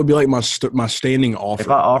saying that would be like my standing offer. If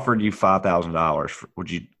I offered you $5,000,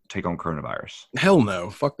 would you take on coronavirus? Hell no.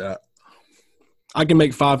 Fuck that. I can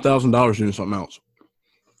make $5,000 doing something else.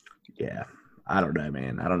 Yeah. I don't know,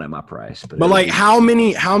 man. I don't know my price. But like, how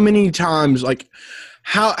many times, like,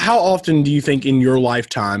 how often do you think in your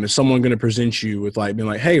lifetime is someone going to present you with like being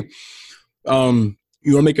like, hey,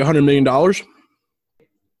 you want to make $100 million?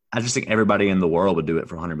 I just think everybody in the world would do it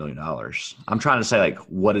for $100 million. I'm trying to say, like,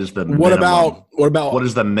 what is the what minimum? What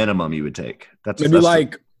is the minimum you would take?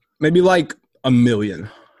 Maybe like $1 million.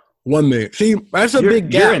 1 million. See, that's a big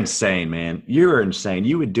gap. You're insane, man. You're insane.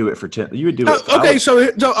 You would do it for 10. You would do it. Okay, so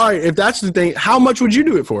all right. If that's the thing, how much would you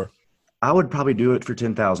do it for? I would probably do it for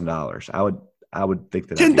 $10,000. I would think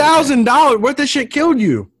that $10,000. What the shit killed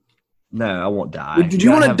you? No, I won't die. Did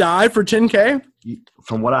you want to die for $10K?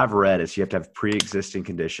 From what I've read, is you have to have pre-existing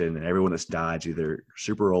condition, and everyone that's died is either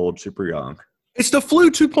super old, super young. It's the flu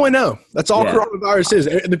 2.0. That's all coronavirus is.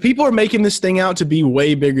 The people are making this thing out to be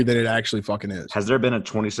way bigger than it actually fucking is. Has there been a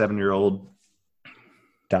 27-year-old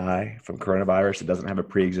die from coronavirus that doesn't have a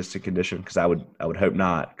pre-existing condition? Because I would hope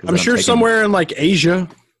not. I'm sure somewhere in like Asia,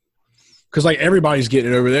 because like everybody's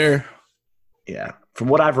getting it over there. Yeah, from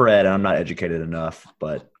what I've read, and I'm not educated enough,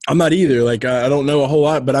 but I'm not either. Like, I don't know a whole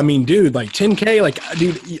lot, but I mean, dude, like $10K, like,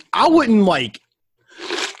 dude, I wouldn't like.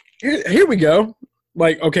 Here we go.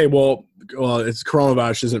 Like, okay, well, it's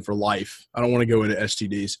coronavirus isn't for life. I don't want to go into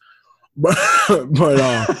STDs, but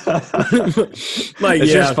like,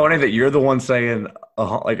 it's just funny that you're the one saying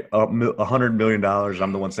like $100 million.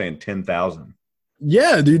 I'm the one saying 10,000.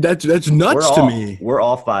 Yeah, dude, that's nuts to me. We're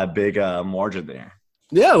off by a big margin there.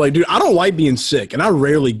 Yeah, like, dude, I don't like being sick, and I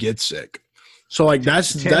rarely get sick. So, like,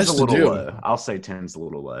 that's a the little deal. low. I'll say 10's a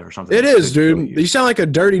little low or something. It is, dude. You sound like a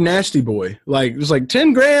dirty, nasty boy. Like, it's like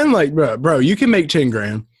 10 grand. Like, bro, you can make 10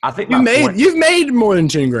 grand. I think you've made more than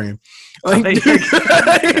 10 grand. Like,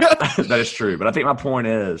 that is true. But I think my point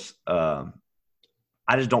is, I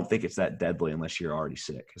just don't think it's that deadly unless you're already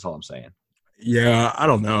sick. That's all I'm saying. Yeah, I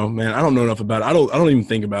don't know, man. I don't know enough about it. I don't even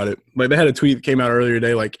think about it. Like, they had a tweet that came out earlier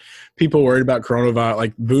today, like, people worried about coronavirus,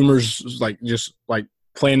 like boomers, like, just like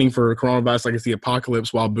planning for coronavirus like it's the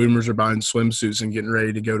apocalypse while boomers are buying swimsuits and getting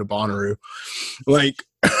ready to go to Bonnaroo. Like,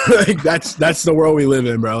 like that's the world we live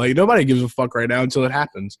in, bro. Like nobody gives a fuck right now until it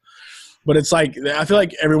happens. But it's like I feel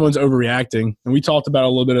like everyone's overreacting, and we talked about a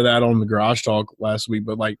little bit of that on the Garage Talk last week.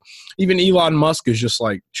 But like even Elon Musk is just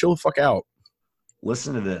like chill the fuck out.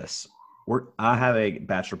 Listen to this. I have a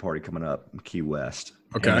bachelor party coming up in Key West.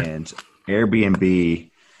 Okay. And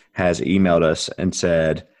Airbnb has emailed us and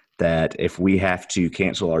said that if we have to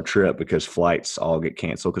cancel our trip because flights all get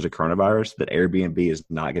canceled because of coronavirus, that Airbnb is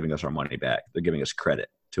not giving us our money back. They're giving us credit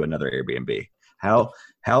to another Airbnb. How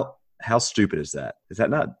stupid is that? Is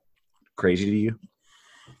that not crazy to you?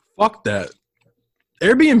 Fuck that.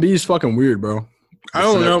 Airbnb is fucking weird, bro. I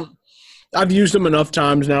don't know. I've used them enough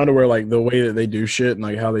times now to where like the way that they do shit and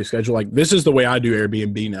like how they schedule, like this is the way I do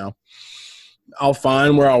Airbnb now. I'll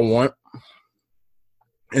find where I want,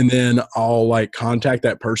 and then I'll like contact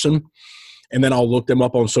that person, and then I'll look them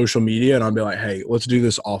up on social media, and I'll be like, hey, let's do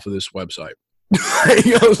this off of this website.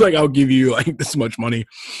 I was like, I'll give you like this much money.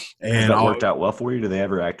 And has that worked out well for you? Do they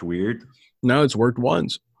ever act weird? No, it's worked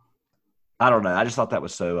once. I don't know. I just thought that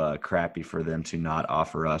was so crappy for them to not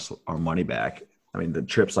offer us our money back. I mean, the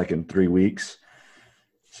trip's like in 3 weeks.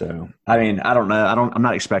 So, I mean, I don't know. I'm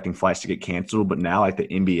not expecting flights to get canceled, but now like the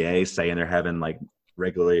NBA is saying they're having like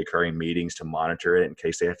regularly occurring meetings to monitor it in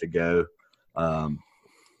case they have to go.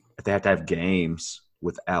 If they have to have games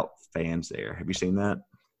without fans there. Have you seen that?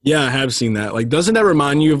 Yeah, I have seen that. Like, doesn't that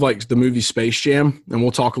remind you of like the movie Space Jam? And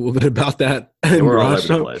we'll talk a little bit about that. Yeah, we're all over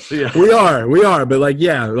the place. Yeah. We are. But like,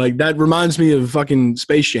 yeah, like that reminds me of fucking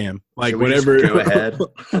Space Jam. Like whatever. Go ahead.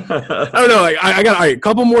 I don't know. Like, I got a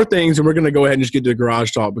couple more things, and we're gonna go ahead and just get to the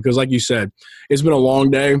Garage Talk because, like you said, it's been a long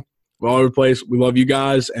day. We're all over the place. We love you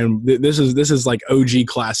guys, and this is like OG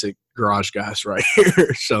classic Garage Guys right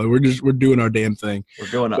here. So we're doing our damn thing. We're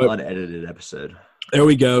going to unedited episode. There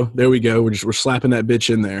we go. We're slapping that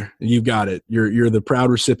bitch in there. You've got it. You're the proud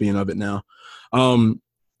recipient of it now.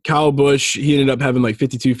 Kyle Busch, he ended up having like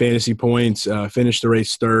 52 fantasy points, finished the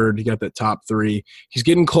race third. He got that top 3. He's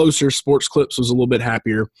getting closer. Sports Clips was a little bit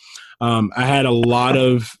happier. I had a lot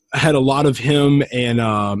of him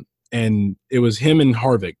and it was him and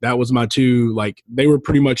Harvick. That was my two, like they were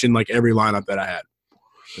pretty much in like every lineup that I had.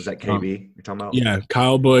 Is that KB you're talking about? Yeah,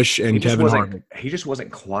 Kyle Busch and Kevin Harvick. He just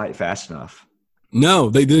wasn't quite fast enough. No,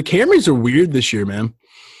 the Camrys are weird this year, man.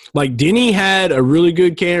 Like Denny had a really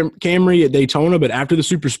good Camry at Daytona, but after the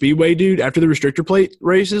Super Speedway, dude, after the restrictor plate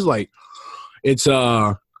races, like it's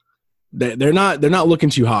they're not looking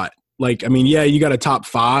too hot. Like I mean, yeah, you got a top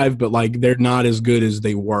 5, but like they're not as good as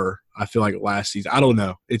they were. I feel like last season. I don't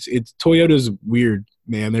know. It's Toyota's weird,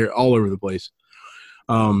 man. They're all over the place.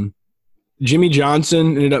 Jimmy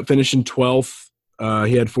Johnson ended up finishing 12th.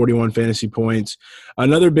 He had 41 fantasy points.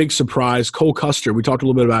 Another big surprise, Cole Custer. We talked a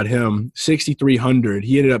little bit about him. 6,300.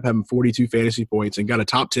 He ended up having 42 fantasy points and got a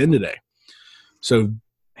top 10 today. So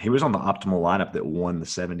he was on the optimal lineup that won the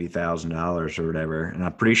 $70,000 or whatever. And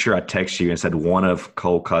I'm pretty sure I texted you and said one of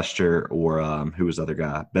Cole Custer or who was the other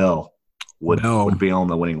guy? Bell would be on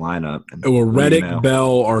the winning lineup. Or Reddick, Bell,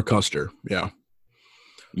 or Custer. Yeah.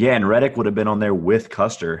 Yeah, and Reddick would have been on there with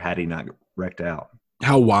Custer had he not wrecked out.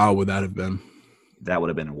 How wild would that have been? That would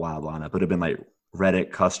have been a wild lineup. It would have been like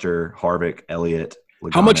Reddick, Custer, Harvick, Elliott,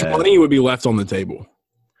 Logano. How much money would be left on the table?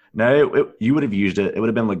 No, you would have used it. It would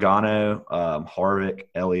have been Logano, Harvick,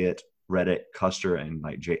 Elliott, Reddick, Custer, and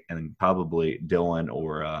and probably Dylan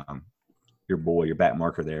or your boy, your back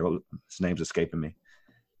marker there. His name's escaping me.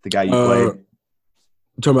 The guy you played.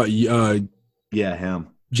 I'm talking about yeah, him.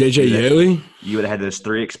 JJ Yeley? You would have had those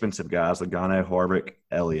 3 expensive guys, Logano, Harvick,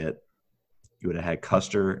 Elliott. You would have had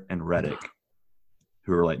Custer and Reddick,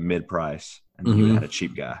 who were like mid-price, and you would have had a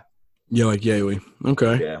cheap guy. Yeah, like Yaley.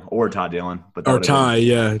 Okay. Yeah, or Ty Dillon. Or Ty,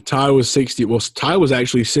 yeah. Ty was 60. Well, Ty was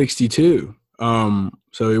actually 62. So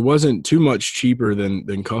it wasn't too much cheaper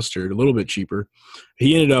than Custer, a little bit cheaper.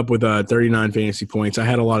 He ended up with 39 fantasy points. I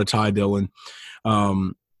had a lot of Ty Dillon.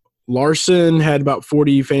 Larson had about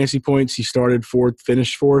 40 fantasy points. He started 4th,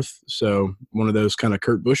 finished 4th. So one of those kind of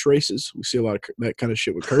Kurt Busch races. We see a lot of that kind of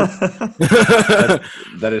shit with Kurt.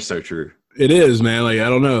 That is so true. It is, man. Like I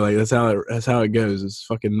don't know. Like that's how it goes. It's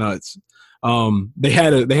fucking nuts.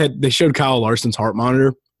 They showed Kyle Larson's heart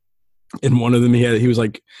monitor. In one of them, he was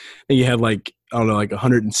like, I think he had like, I don't know, like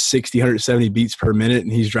 160, 170 beats per minute,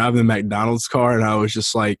 and he's driving the McDonald's car. And I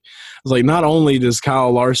was like, not only does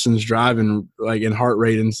Kyle Larson's driving like in heart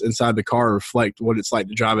rate inside the car reflect what it's like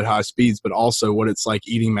to drive at high speeds, but also what it's like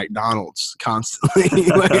eating McDonald's constantly.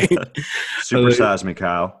 Like, Supersize me,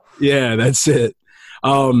 Kyle. Yeah, that's it.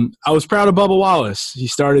 I was proud of Bubba Wallace. He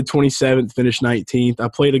started 27th, finished 19th. I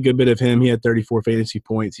played a good bit of him. He had 34 fantasy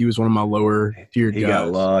points. He was one of my lower tiered guys. He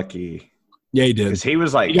got lucky. Yeah, he did. Because he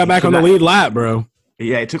was like, he got back on the lead lap, bro.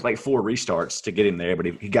 Yeah, it took like 4 restarts to get him there, but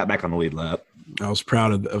he got back on the lead lap. I was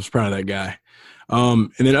proud of that guy.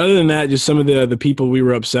 And then other than that, just some of the people we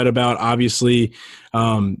were upset about. Obviously,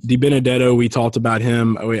 Di Benedetto, we talked about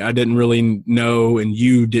him. I didn't really know, and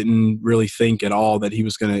you didn't really think at all that he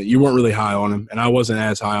was going to – you weren't really high on him, and I wasn't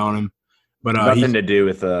as high on him. But nothing to do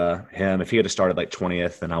with him. If he had started like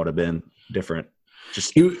 20th, then I would have been different.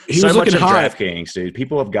 Just he so was much looking of high. DraftKings, dude.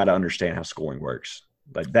 People have got to understand how scoring works.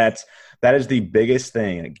 Like that is the biggest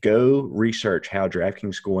thing. Like, go research how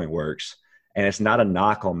DraftKings scoring works. And it's not a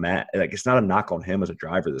knock on Matt. Like, it's not a knock on him as a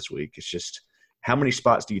driver this week. It's just, how many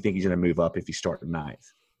spots do you think he's going to move up if he starts 9th?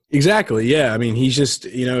 Exactly. Yeah. I mean, he's just,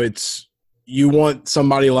 you want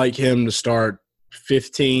somebody like him to start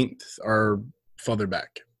 15th or further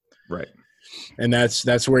back. Right. And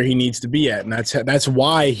that's where he needs to be at. And that's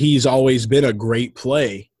why he's always been a great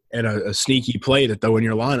play and a sneaky play to throw in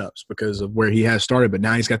your lineups, because of where he has started. But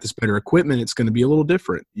now he's got this better equipment. It's going to be a little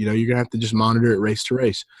different. You're going to have to just monitor it race to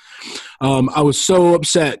race. I was so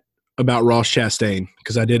upset about Ross Chastain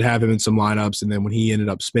because I did have him in some lineups. And then when he ended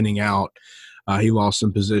up spinning out, he lost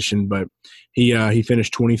some position. But he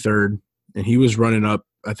finished 23rd, and he was running up.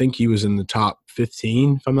 I think he was in the top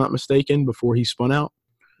 15, if I'm not mistaken, before he spun out.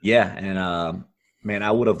 Yeah. And, man,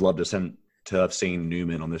 I would have loved to have seen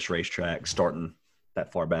Newman on this racetrack starting that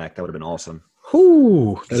far back. That would have been awesome.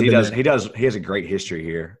 He has a great history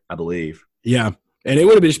here, I believe. Yeah. And it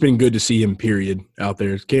would have just been good to see him, period, out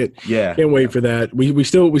there. Can't wait for that. We're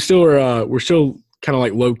still kind of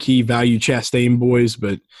like low key value Chastain boys,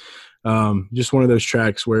 but just one of those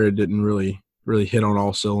tracks where it didn't really hit on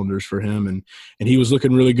all cylinders for him, and he was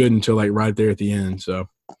looking really good until like right there at the end. So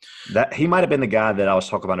that he might have been the guy that I was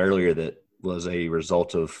talking about earlier that was a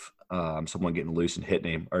result of someone getting loose and hitting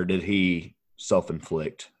him, or did he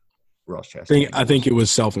self-inflict Ross Chastain? I think it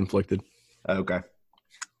was self-inflicted. Okay.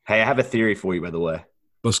 Hey, I have a theory for you, by the way.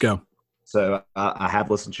 Let's go. So I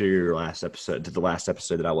have listened to the last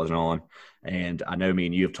episode that I wasn't on, and I know me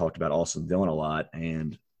and you have talked about Austin Dillon a lot,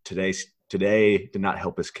 and today did not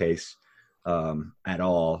help his case at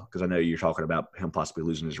all, because I know you're talking about him possibly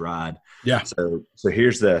losing his ride. Yeah. So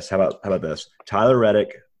here's this. How about this? Tyler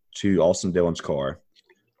Reddick to Austin Dillon's car.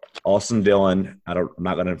 Austin Dillon, I'm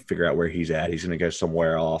not going to figure out where he's at. He's going to go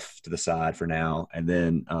somewhere off to the side for now. And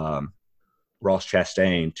then Ross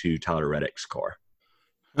Chastain to Tyler Reddick's car.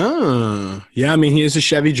 Oh, yeah. I mean, he is a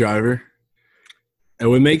Chevy driver. It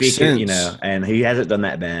would make sense. And he hasn't done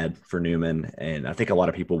that bad for Newman. And I think a lot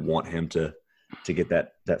of people want him to get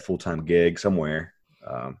that full-time gig somewhere.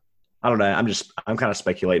 I don't know. I'm kind of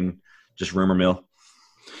speculating, just rumor mill.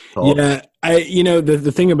 Talk. Yeah,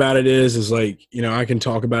 the thing about it is like, I can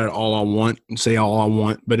talk about it all I want and say all I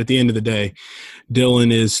want, but at the end of the day,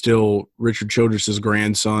 Dylan is still Richard Childress's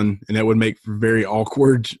grandson, and that would make for very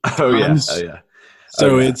awkward times. Oh yeah.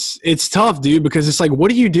 So it's tough, dude, because it's like,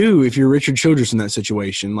 what do you do if you're Richard Childress in that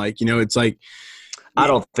situation? Like, it's like, I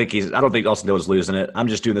don't think Austin Dillon's losing it. I'm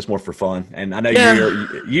just doing this more for fun, and I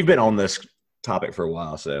know you've been on this topic for a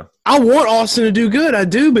while, so I want Austin to do good. I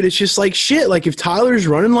do, but it's just like shit. Like, if Tyler's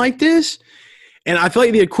running like this, and I feel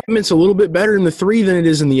like the equipment's a little bit better in the 3 than it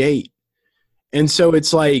is in the 8, and so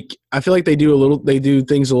it's like I feel like they do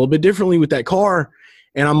things a little bit differently with that car,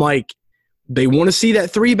 and I'm like, they want to see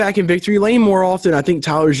that 3 back in victory lane more often. I think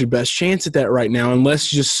Tyler's your best chance at that right now, unless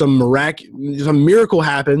just some miracle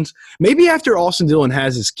happens. Maybe after Austin Dillon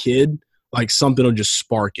has his kid, like something will just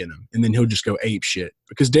spark in him, and then he'll just go ape shit.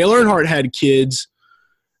 Because Dale Earnhardt had kids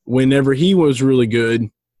whenever he was really good,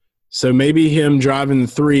 so maybe him driving the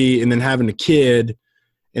 3 and then having a kid,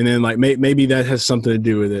 and then like maybe that has something to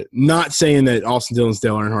do with it. Not saying that Austin Dillon's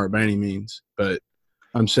Dale Earnhardt by any means, but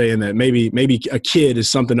I'm saying that maybe a kid is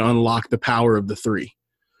something to unlock the power of the 3.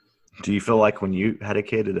 Do you feel like when you had a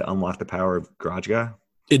kid, did it unlock the power of Garage Guy?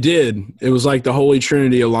 It did. It was like the Holy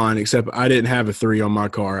Trinity aligned, except I didn't have a 3 on my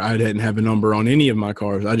car. I didn't have a number on any of my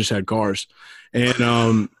cars. I just had cars.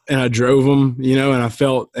 And I drove them, and I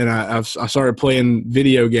felt – and I started playing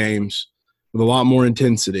video games with a lot more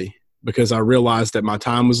intensity because I realized that my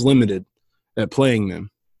time was limited at playing them.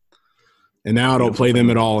 And now I don't play them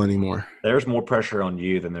at all anymore. There's more pressure on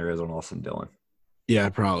you than there is on Austin Dillon. Yeah,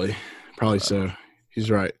 probably so. He's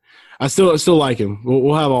right. I still like him.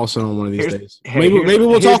 We'll have Austin on one of these days. Maybe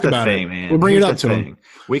we'll talk about it. Man. We'll bring it up to him.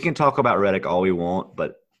 We can talk about Reddick all we want,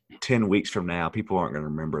 but 10 weeks from now, people aren't going to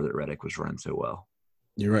remember that Reddick was running so well.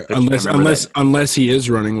 You're right. Unless he is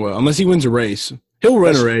running well. Unless he wins a race. He'll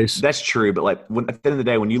run a race. That's true, but at the end of the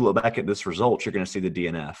day, when you look back at this result, you're going to see the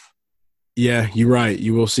DNF. Yeah, you're right.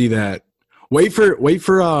 You will see that. Wait for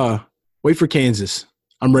Kansas.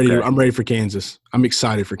 I'm ready. Okay. I'm ready for Kansas. I'm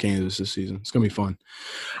excited for Kansas this season. It's gonna be fun.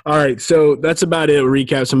 All right, so that's about it. We'll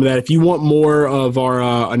recap some of that. If you want more of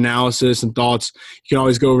our analysis and thoughts, you can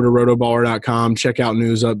always go over to rotoballer.com, check out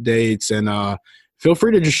news updates, and feel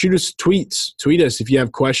free to just shoot us tweets. Tweet us if you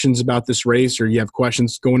have questions about this race or you have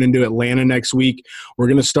questions going into Atlanta next week. We're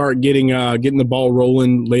going to start getting the ball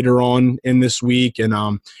rolling later on in this week,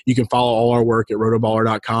 and you can follow all our work at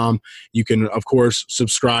rotoballer.com. You can, of course,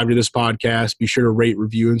 subscribe to this podcast. Be sure to rate,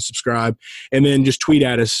 review, and subscribe. And then just tweet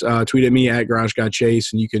at us. Tweet at me at Garage Guy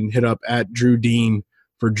Chase, and you can hit up at Drew Dean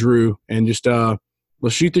for Drew. And just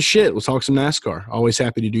let's shoot the shit. Let's talk some NASCAR. Always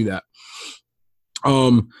happy to do that.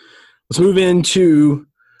 Let's move into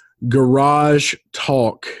garage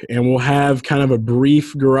talk, and we'll have kind of a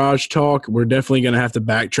brief garage talk. We're definitely going to have to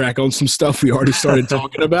backtrack on some stuff we already started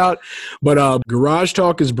talking about. But garage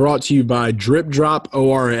talk is brought to you by Drip Drop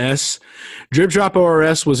ORS. Drip Drop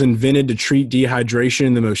ORS was invented to treat dehydration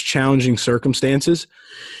in the most challenging circumstances.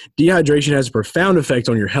 Dehydration has a profound effect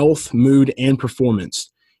on your health, mood, and performance.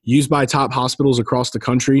 Used by top hospitals across the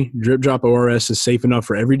country, Drip Drop ORS is safe enough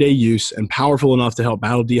for everyday use and powerful enough to help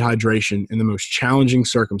battle dehydration in the most challenging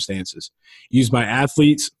circumstances. Used by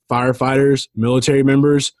athletes, firefighters, military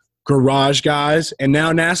members, garage guys, and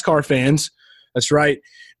now NASCAR fans. That's right.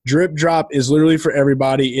 Drip Drop is literally for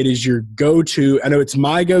everybody. It is your go-to. I know it's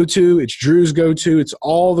my go-to. It's Drew's go-to. It's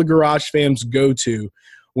all the garage fans' go-to.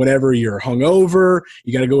 Whenever you're hungover,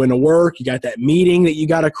 you got to go into work, you got that meeting that you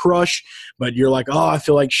got to crush, but you're like, oh, I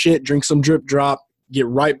feel like shit, drink some Drip Drop, get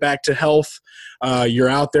right back to health. You're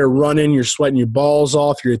out there running, you're sweating your balls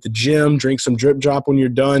off, you're at the gym, drink some Drip Drop when you're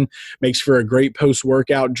done. Makes for a great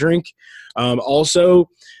post-workout drink. Also,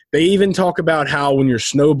 they even talk about how when you're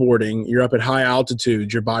snowboarding, you're up at high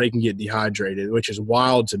altitude, your body can get dehydrated, which is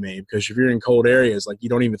wild to me because if you're in cold areas, like you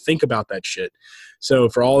don't even think about that shit. So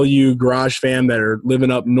for all you garage fam that are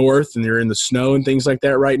living up north and they're in the snow and things like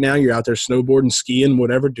that right now, you're out there snowboarding, skiing,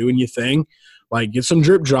 whatever, doing your thing, like get some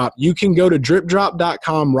Drip Drop. You can go to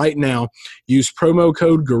dripdrop.com right now. Use promo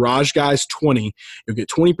code GarageGuys20. You'll get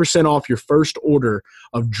 20% off your first order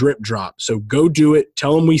of Drip Drop. So go do it.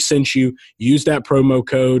 Tell them we sent you. Use that promo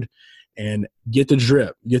code and get the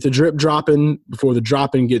drip. Get the drip dropping before the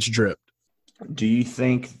dropping gets dripped. Do you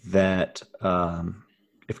think that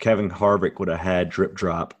if Kevin Harvick would have had Drip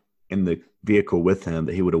Drop in the vehicle with him,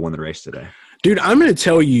 that he would have won the race today? Dude, I'm going to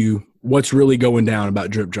tell you what's really going down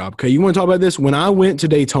about Drip Drop. Okay, you want to talk about this? When I went to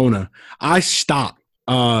Daytona, I stopped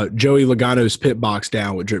Joey Logano's pit box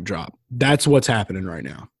down with Drip Drop. That's what's happening right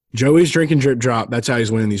now. Joey's drinking Drip Drop. That's how he's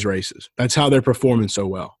winning these races. That's how they're performing so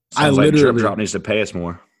well. Sounds like Drip Drop needs to pay us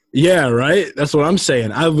more. Yeah, right? That's what I'm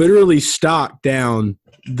saying. I literally stocked down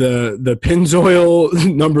the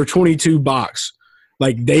Pennzoil number 22 box.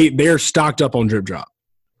 Like they're stocked up on Drip Drop.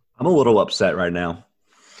 I'm a little upset right now.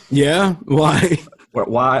 Yeah? Why?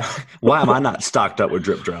 Why am I not stocked up with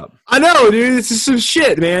Drip Drop? I know, dude. This is some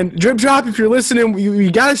shit, man. Drip Drop, if you're listening, you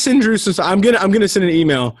gotta send Drew some. I'm gonna send an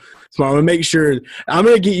email tomorrow. I'm gonna make sure. I'm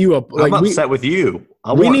gonna get you up. I'm upset with you.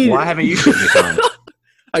 Why haven't you sent me some?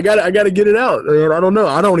 I gotta get it out. I don't know.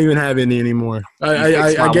 I don't even have any anymore.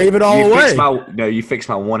 I gave it all away. You fixed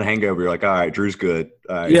my one hangover. You're like, all right, Drew's good.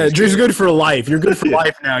 Yeah, Drew's good for life. You're good for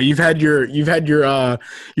life now. You've had your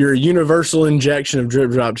universal injection of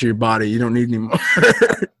Drip Drop to your body. You don't need any more. All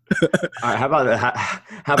right, how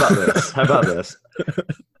about this?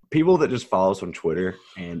 People that just follow us on Twitter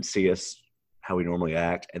and see us how we normally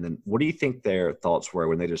act, and then what do you think their thoughts were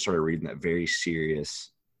when they just started reading that very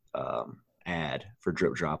serious ad for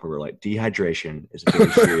Drip Drop, where we're like, dehydration is a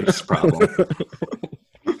very serious problem.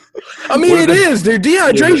 I mean, it is, dude.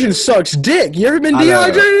 Dehydration sucks dick. You ever been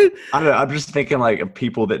dehydrated? I don't know. I'm just thinking like of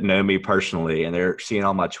people that know me personally, and they're seeing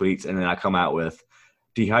all my tweets, and then I come out with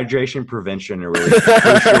dehydration prevention are really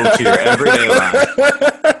crucial to your everyday life.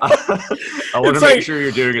 I want to make sure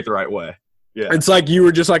you're doing it the right way. Yeah, it's like you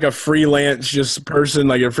were just like a freelance person,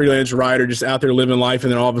 like a freelance writer, just out there living life,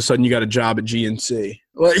 and then all of a sudden you got a job at GNC.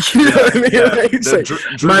 Like, you know what I mean? Yeah. Like, it's like,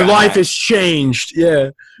 Drew my life has changed. Yeah,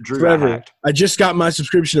 Drew forever. I just got my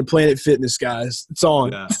subscription to Planet Fitness, guys. It's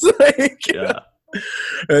on. Yeah. It's like,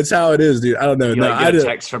 that's how it is, dude. I don't know. You get a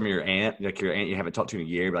text from your aunt, like your aunt you haven't talked to in a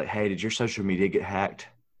year, like, hey, did your social media get hacked?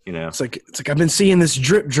 You know, it's like I've been seeing this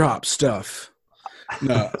Drip Drop stuff.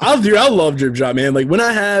 No, I love drip drop, man. Like when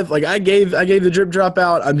I gave the drip drop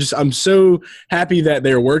out. I'm so happy that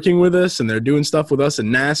they're working with us and they're doing stuff with us in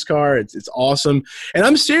NASCAR. It's awesome. And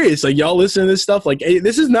I'm serious. Like y'all listen to this stuff. Like hey,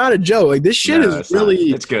 this is not a joke. Like this shit is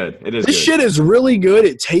really, it's good. It is. This good. shit is really good.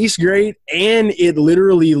 It tastes great. And it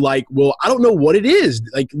literally like, well, I don't know what it is.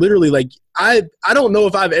 Like literally like I don't know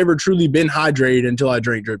if I've ever truly been hydrated until I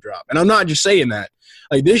drank drip drop. And I'm not just saying that.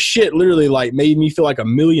 Like this shit literally like made me feel like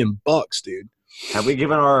 $1 million, dude. Have we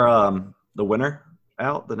given our the winner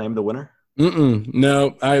out? The name of the winner?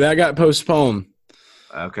 No, that got postponed.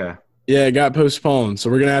 Okay. Yeah, it got postponed. So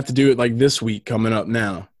we're gonna have to do it like this week coming up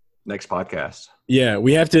now. Next podcast. Yeah,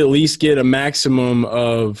 we have to at least get a maximum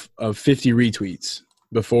of 50 retweets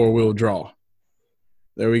before we'll draw.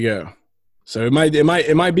 There we go. So it might be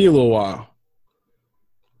a little while.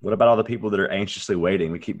 What about all the people that are anxiously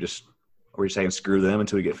waiting? We keep just are we saying screw them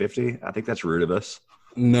until we get 50? I think that's rude of us.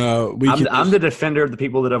 No, I'm the defender of the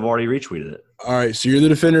people that have already retweeted it. All right, so you're the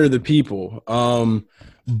defender of the people.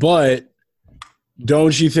 But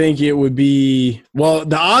don't you think it would be – well,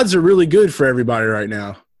 the odds are really good for everybody right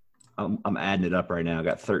now. I'm adding it up right now. I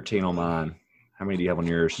got 13 on mine. How many do you have on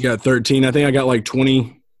yours? You got 13. I think I got like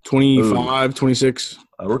 20, 25, 26.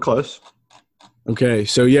 We're close. Okay,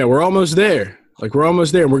 so yeah, we're almost there. Like we're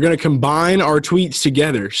almost there. We're going to combine our tweets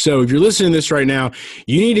together. So if you're listening to this right now,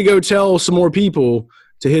 you need to go tell some more people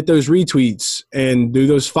to hit those retweets and do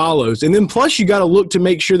those follows. And then plus you got to look to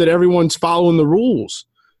make sure that everyone's following the rules.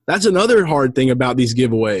 That's another hard thing about these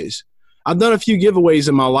giveaways. I've done a few giveaways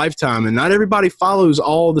in my lifetime, and not everybody follows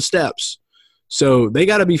all the steps. So they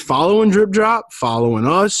got to be following Drip Drop, following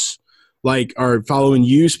us, like, or following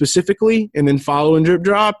you specifically, and then following Drip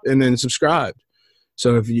Drop, and then subscribed.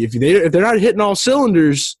 So if they're not hitting all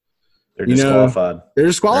cylinders, they're disqualified. They're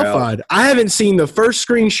disqualified. I haven't seen the first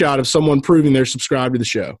screenshot of someone proving they're subscribed to the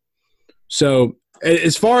show. So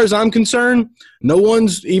as far as I'm concerned, no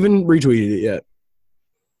one's even retweeted it yet.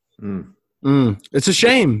 It's a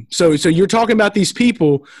shame. So you're talking about these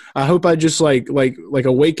people. I hope I just like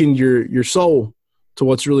awakened your soul to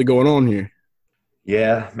what's really going on here.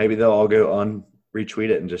 Yeah, maybe they'll all go retweet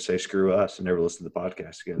it and just say screw us and never listen to the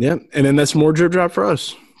podcast again. Yeah, and then that's more drip drop for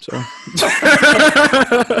us. So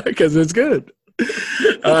because it's good.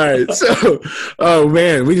 All right. So oh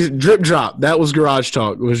man, we just drip drop. That was Garage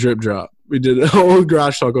Talk. It was drip drop. We did a whole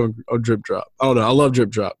Garage Talk on drip drop. I don't know. I love drip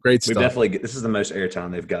drop. Great stuff. This is the most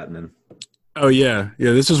airtime they've gotten in. Oh yeah.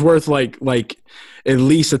 This is worth like at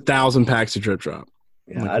least 1,000 packs of drip drop.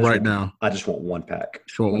 Yeah, now. I just want one pack.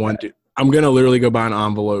 Just want one. Dude. I'm gonna literally go buy an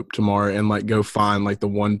envelope tomorrow and like go find like the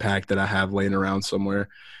one pack that I have laying around somewhere,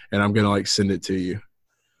 and I'm gonna like send it to you.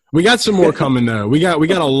 We got some more coming though. We got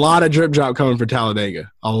a lot of drip drop coming for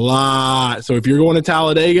Talladega. A lot. So if you're going to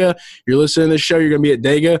Talladega, you're listening to this show, you're gonna be at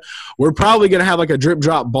Dega. We're probably gonna have like a drip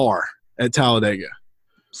drop bar at Talladega.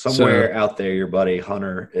 Somewhere out there, your buddy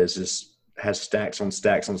Hunter has stacks on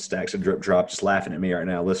stacks on stacks of drip drop, just laughing at me right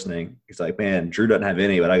now, listening. He's like, "Man, Drew doesn't have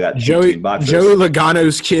any, but I got 18 boxes." Joey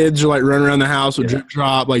Logano's kids are like running around the house with drip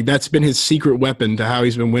drop. Like that's been his secret weapon to how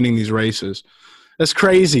he's been winning these races. That's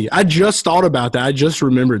crazy. I just thought about that. I just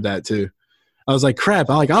remembered that too. I was like, crap.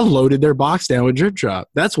 I loaded their box down with drip drop.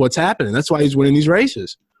 That's what's happening. That's why he's winning these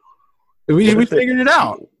races. We figured it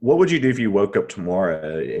out. What would you do if you woke up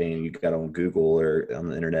tomorrow and you got on Google or on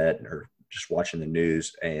the internet or just watching the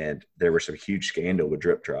news and there was some huge scandal with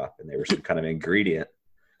drip drop and there was some kind of ingredient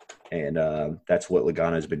and that's what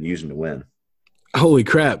Logano's been using to win? Holy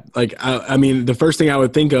crap. Like, I mean, the first thing I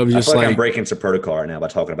would think of is just like I'm breaking some protocol right now by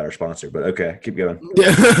talking about our sponsor, but okay, keep going.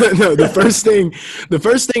 Yeah, no, the first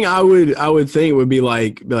thing I would think would be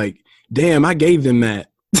like, damn, I gave them that.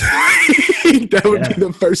 That would be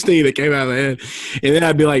the first thing that came out of my head. And then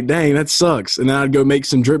I'd be like, dang, that sucks. And then I'd go make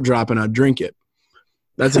some drip drop and I'd drink it.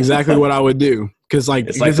 That's exactly what I would do. It's like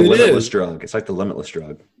the limitless drug. It's like the limitless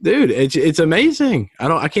drug. Dude, it's amazing.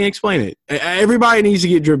 I can't explain it. Everybody needs to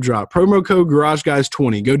get drip drop. Promo code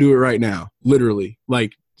GarageGuys20. Go do it right now. Literally.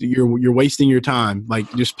 Like you're wasting your time.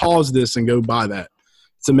 Like just pause this and go buy that.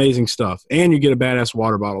 It's amazing stuff. And you get a badass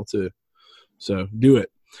water bottle too. So do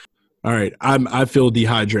it. All right. I feel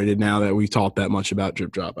dehydrated now that we talked that much about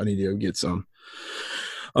drip drop. I need to go get some.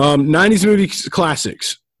 90s movie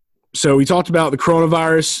classics. So we talked about the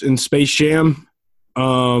coronavirus and Space Jam.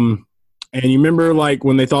 And you remember like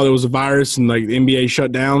when they thought it was a virus and like the NBA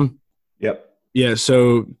shut down? Yep. Yeah,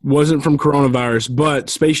 so wasn't from coronavirus, but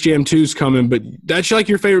Space Jam 2 is coming. But that's like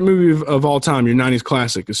your favorite movie of all time, your 90s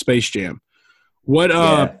classic is Space Jam. What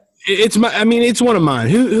it's one of mine.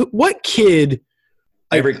 What kid?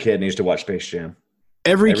 Every kid needs to watch Space Jam.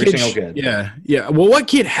 Every kid, single kid. Yeah. Well, what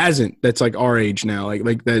kid hasn't? That's like our age now,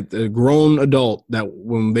 like that a grown adult that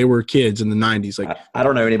when they were kids in the 90s. Like I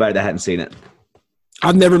don't know anybody that hadn't seen it.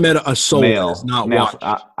 I've never met a soul that Male, has not male,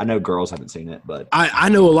 watched. I know girls haven't seen it, but I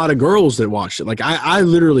know a lot of girls that watched it. Like I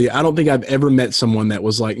literally, I don't think I've ever met someone that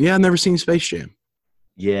was like, yeah, I've never seen Space Jam.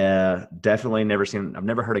 yeah, definitely never seen. I've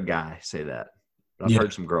never heard a guy say that. But I've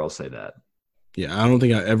heard some girls say that. Yeah, I don't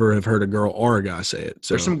think I ever have heard a girl or a guy say it.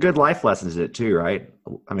 So There's some good life lessons in it too, right?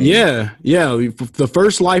 I mean, yeah. The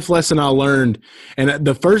first life lesson I learned,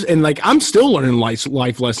 and like I'm still learning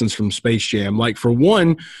life lessons from Space Jam. Like for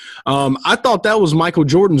one, I thought that was Michael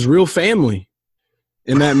Jordan's real family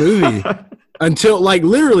in that movie until like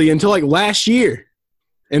last year.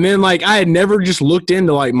 And then like I had never just looked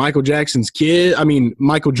into like Michael Jordan's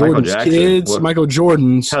kids. Michael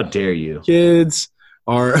Jordan's. How dare you? Kids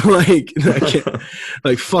are like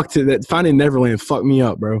fuck to that. Finding Neverland fucked me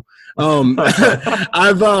up, bro.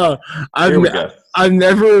 I've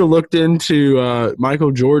never looked into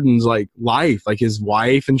Michael Jordan's like life, like his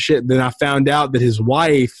wife and shit. Then I found out that his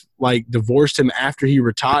wife like divorced him after he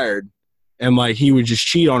retired, and like he would just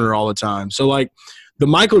cheat on her all the time. So like the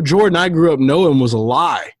Michael Jordan I grew up knowing was a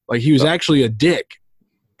lie. Like he was actually a dick.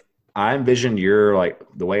 I envisioned your like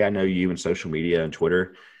the way I know you in social media and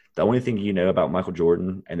Twitter. The only thing you know about Michael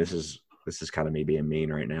Jordan, and this is kind of me being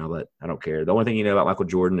mean right now, but I don't care. The only thing you know about Michael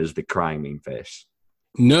Jordan is the crying meme face.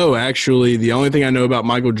 No, actually, the only thing I know about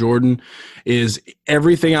Michael Jordan is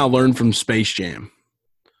everything I learned from Space Jam.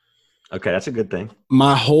 Okay, that's a good thing.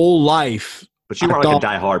 My whole life. But you weren't like a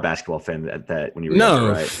diehard basketball fan at that when you were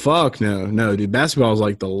younger, right? Fuck no, dude. Basketball was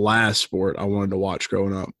like the last sport I wanted to watch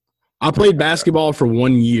growing up. I played basketball for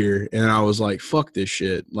 1 year, and I was like, fuck this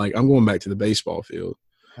shit. Like, I'm going back to the baseball field.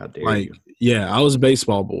 How dare you? Yeah, I was a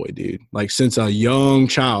baseball boy, dude. Like since a young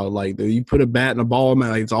child, like you put a bat and a ball,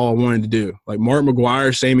 man, like it's all I wanted to do. Like Mark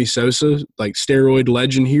McGwire, Sammy Sosa, like steroid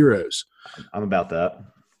legend heroes. I'm about that.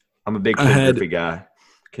 I'm a big King Griffey guy.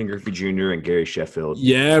 King Griffey Jr. and Gary Sheffield.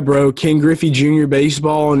 Yeah, bro. King Griffey Jr.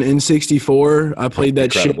 baseball on N64. I played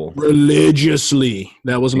that shit religiously.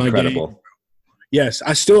 That was my game. Yes,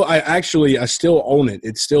 I still own it.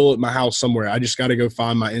 It's still at my house somewhere. I just got to go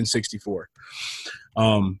find my N64.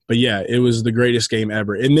 But yeah, it was the greatest game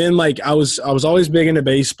ever. And then like I was always big into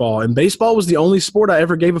baseball, and baseball was the only sport I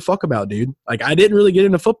ever gave a fuck about, dude. Like I didn't really get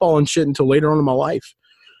into football and shit until later on in my life.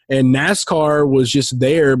 And NASCAR was just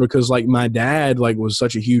there because like my dad like was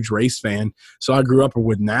such a huge race fan. So I grew up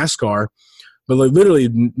with NASCAR. But like literally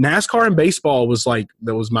NASCAR and baseball was like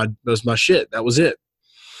that was my shit. That was it.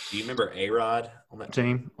 Do you remember A-Rod on that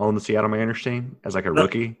team, on the Seattle Mariners team as like a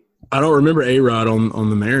rookie? I don't remember A-Rod on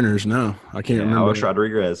the Mariners. No, I can't remember. Alex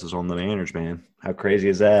Rodriguez was on the Mariners, man. How crazy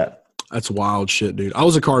is that? That's wild shit, dude. I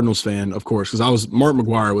was a Cardinals fan, of course, because Mark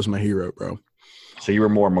McGwire was my hero, bro. So you were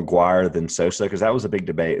more McGwire than Sosa, because that was a big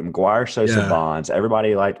debate. McGwire, Sosa, Bonds.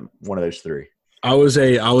 Everybody liked one of those three. I was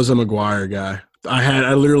a McGwire guy.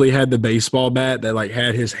 I literally had the baseball bat that like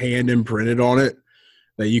had his hand imprinted on it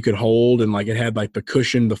that you could hold, and like it had like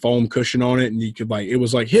the foam cushion on it, and you could like it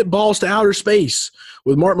was like hit balls to outer space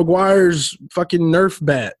with Mark McGwire's fucking Nerf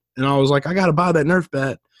bat. And I was like, I gotta buy that Nerf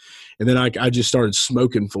bat. And then I just started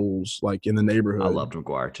smoking fools like in the neighborhood. I loved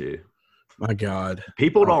McGwire too. My God.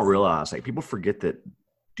 People don't realize, like people forget that.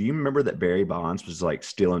 Do you remember that Barry Bonds was like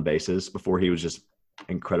stealing bases before he was just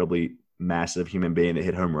incredibly massive human being that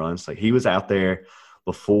hit home runs? Like he was out there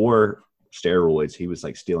before steroids. He was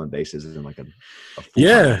like stealing bases in like a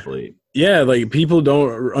full-time athlete. Yeah, like people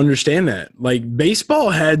don't understand that. Like baseball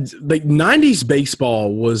had like 90s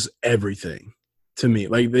baseball was everything to me.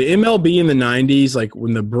 Like the MLB in the 90s, like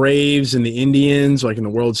when the Braves and the Indians, like in the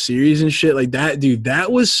World Series and shit, like that, dude, that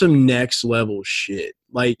was some next level shit.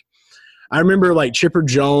 Like I remember like Chipper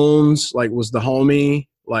Jones, like was the homie.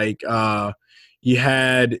 Like you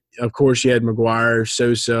had McGwire,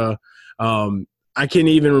 Sosa. I can't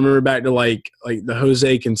even remember back to like the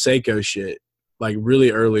Jose Canseco shit, like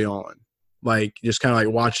really early on. Like just kind of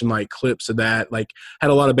like watching like clips of that. Like had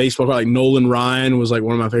a lot of baseball. Like Nolan Ryan was like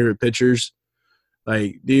one of my favorite pitchers.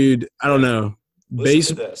 Like, dude, I don't know.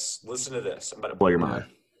 Listen to this. I'm about to blow your mind.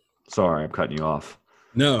 Sorry, I'm cutting you off.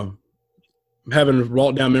 No. I'm having a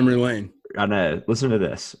walk down memory lane. I know. Listen to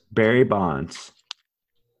this. Barry Bonds,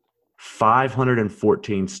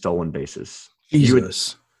 514 stolen bases.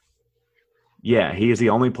 Jesus. Yeah, he is the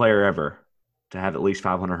only player ever to have at least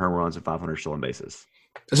 500 home runs and 500 stolen bases.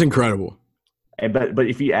 That's incredible. But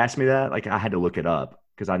if you asked me that, like I had to look it up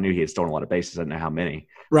because I knew he had stolen a lot of bases. I didn't know how many.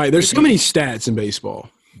 Right. There's so many stats in baseball.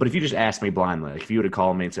 But if you just asked me blindly, like if you would have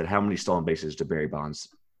called me and said, how many stolen bases did Barry Bonds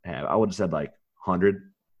have? I would have said like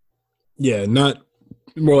 100. Yeah, not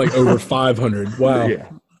More like over 500. Wow.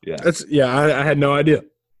 Yeah. I had no idea.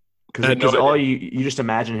 Because all you just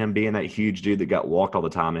imagine him being that huge dude that got walked all the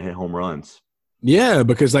time and hit home runs. Yeah,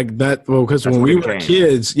 because because when we were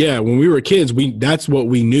kids, that's what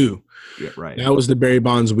we knew. Yeah, right. That was the Barry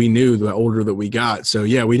Bonds we knew the older that we got. So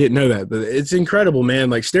yeah, we didn't know that. But it's incredible, man.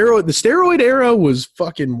 Like the steroid era was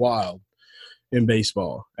fucking wild in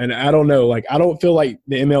baseball. And I don't know, like I don't feel like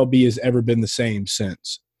the MLB has ever been the same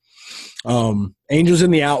since. Angels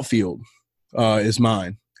in the Outfield is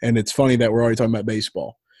mine. And it's funny that we're already talking about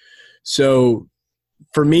baseball. So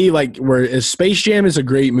for me, like Space Jam is a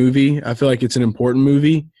great movie. I feel like it's an important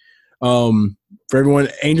movie. For everyone,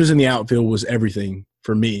 Angels in the Outfield was everything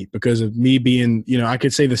for me because of me being, I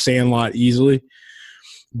could say The Sandlot easily,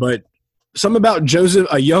 but something about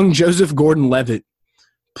a young Joseph Gordon-Levitt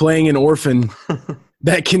playing an orphan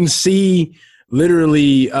that can see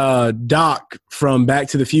literally Doc from Back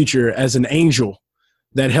to the Future as an angel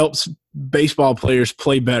that helps baseball players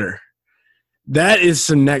play better. That is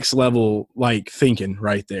some next level like thinking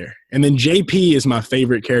right there. And then JP is my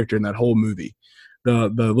favorite character in that whole movie. The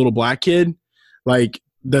little black kid, like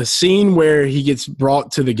the scene where he gets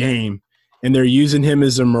brought to the game and they're using him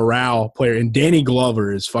as a morale player. And Danny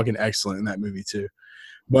Glover is fucking excellent in that movie too.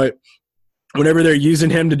 But whenever they're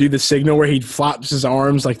using him to do the signal where he flaps his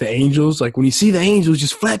arms like the angels, like when you see the angels,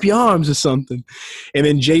 just flap your arms or something. And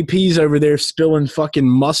then JP's over there spilling fucking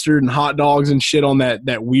mustard and hot dogs and shit on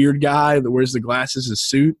that weird guy that wears the glasses, his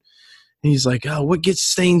suit. And he's like, oh, what gets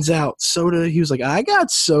stains out? Soda? He was like, I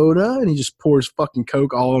got soda. And he just pours fucking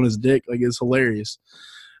Coke all on his dick. Like, it's hilarious.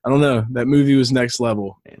 I don't know. That movie was next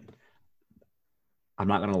level. Man, I'm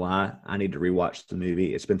not going to lie. I need to rewatch the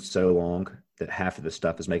movie. It's been so long that half of the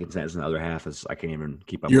stuff is making sense and the other half is I can't even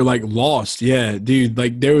keep up. You're like lost. Yeah, dude.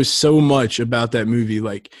 Like there was so much about that movie.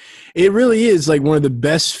 Like it really is like one of the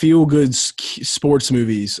best feel-good sports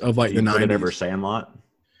movies of like the 90s. Put it over Sandlot?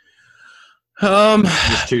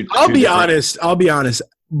 I'll be honest.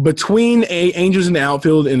 Between Angels in the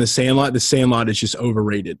Outfield and the Sandlot is just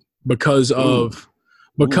overrated because of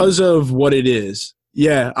what it is.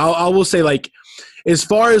 Yeah, I will say like as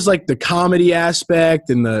far as like the comedy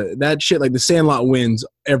aspect and that shit, like the Sandlot wins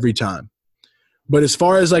every time. But as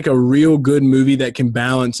far as like a real good movie that can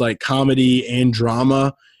balance like comedy and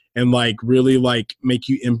drama and like really like make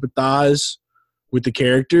you empathize with the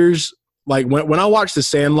characters. Like when I watch The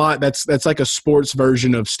Sandlot, that's like a sports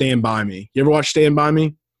version of Stand By Me. You ever watch Stand By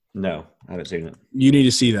Me? No, I haven't seen it. You need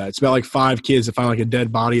to see that. It's about like 5 kids that find like a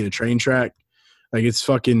dead body at a train track. Like it's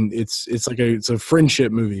a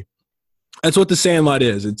friendship movie. That's what The Sandlot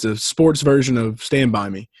is. It's a sports version of Stand By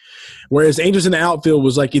Me. Whereas Angels in the Outfield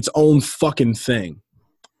was like its own fucking thing.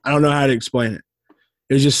 I don't know how to explain it.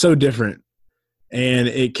 It was just so different. And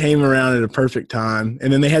it came around at a perfect time.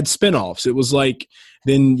 And then they had spinoffs. It was like,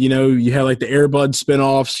 then, you had like the Air Bud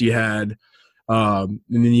spinoffs. You had, and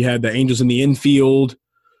then you had the Angels in the Infield,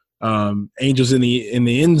 Angels in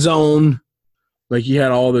the End Zone. Like you had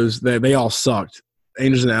all those, they all sucked.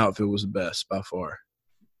 Angels in the Outfield was the best by far.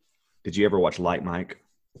 Did you ever watch Like Mike?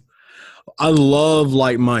 I love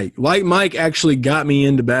Like Mike. Like Mike actually got me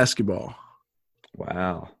into basketball.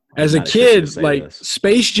 Wow. As a kid, like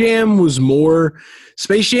Space Jam was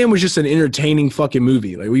just an entertaining fucking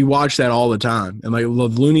movie. Like we watched that all the time and like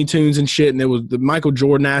loved Looney Tunes and shit. And it was the Michael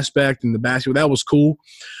Jordan aspect and the basketball. That was cool.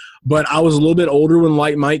 But I was a little bit older when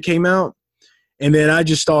Like Mike came out. And then I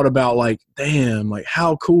just thought about like, damn, like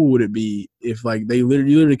how cool would it be if like you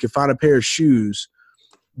literally could find a pair of shoes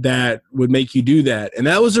that would make you do that. And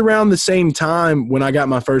that was around the same time when I got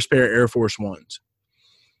my first pair of Air Force Ones.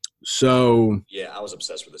 So yeah, I was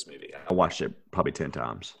obsessed with this movie. I watched it probably 10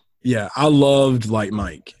 times. Yeah, I loved Like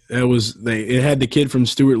Mike. It had the kid from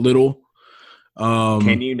Stuart Little.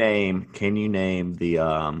 Can you name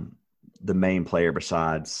the main player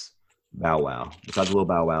besides Bow Wow? Besides Lil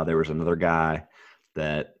Bow Wow, there was another guy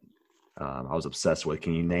that I was obsessed with.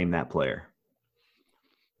 Can you name that player?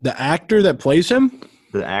 The actor that plays him?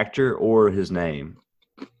 The actor or his name?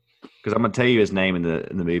 Because I'm gonna tell you his name in the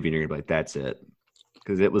movie, and you're gonna be like, "That's it."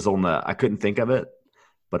 Because it was on I couldn't think of it,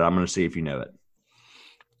 but I'm going to see if you know it.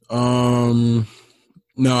 No,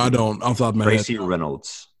 I don't. Off the top of my head. Tracy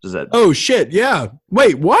Reynolds. Oh, shit. Yeah.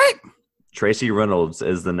 Wait, what? Tracy Reynolds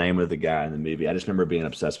is the name of the guy in the movie. I just remember being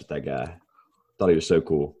obsessed with that guy. Thought he was so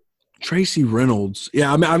cool. Tracy Reynolds.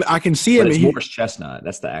 Yeah, I mean, I can see but him. It's Morris Chestnut.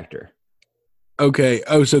 That's the actor. Okay.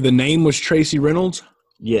 Oh, so the name was Tracy Reynolds?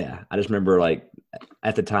 Yeah. I just remember, like,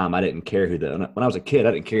 at the time, I didn't care when I was a kid,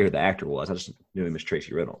 I didn't care who the actor was. I just knew him as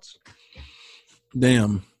Tracy Reynolds.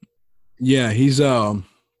 Damn. Yeah, he's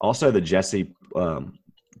also the Jesse,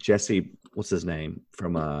 what's his name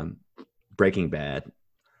from Breaking Bad?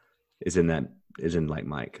 is in like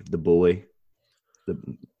Mike, the bully,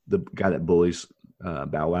 the guy that bullies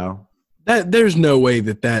Bow Wow. There's no way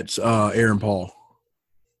that's Aaron Paul.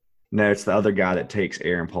 No, it's the other guy that takes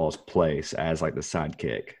Aaron Paul's place as like the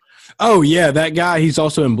sidekick. Oh yeah, that guy. He's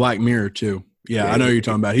also in Black Mirror too. Yeah, I know who you're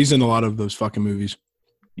talking about. He's in a lot of those fucking movies.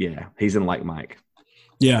 Yeah, he's in Like Mike.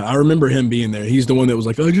 Yeah, I remember him being there. He's the one that was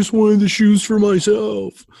like, I just wanted the shoes for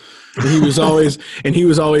myself. And he was always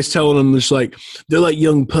telling them, just like, they're like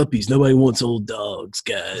young puppies. Nobody wants old dogs,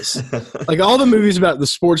 guys. Like all the movies about the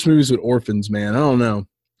sports movies with orphans, man. I don't know.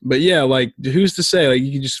 But yeah, like who's to say? Like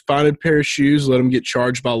you can just find a pair of shoes, let them get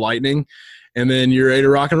charged by lightning, and then you're ready to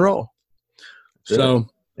rock and roll. So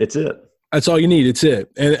it's it. That's all you need. It's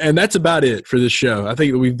it. And that's about it for this show. I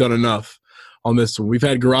think that we've done enough on this one. We've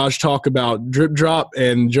had Garage talk about Drip Drop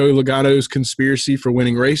and Joey Logano's conspiracy for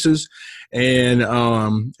winning races and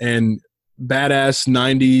badass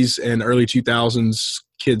 90s and early 2000s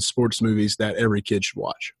kids sports movies that every kid should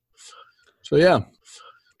watch. So yeah,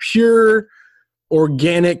 pure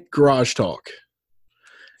organic Garage talk.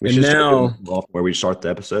 And now where we start the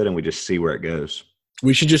episode and we just see where it goes.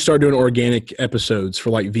 We should just start doing organic episodes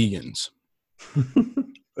for like vegans.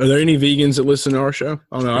 Are there any vegans that listen to our show?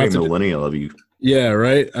 I don't know. I'm a millennial of you. Yeah,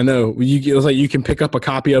 right. I know. It's like you can pick up a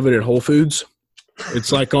copy of it at Whole Foods.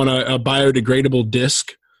 It's like on a biodegradable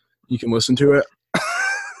disc. You can listen to it.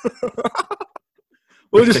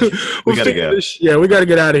 we got to go. Yeah, we got to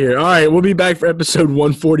get out of here. All right, we'll be back for episode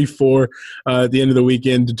 144 at the end of the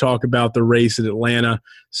weekend to talk about the race in Atlanta.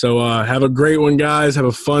 So have a great one, guys. Have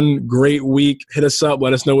a fun, great week. Hit us up.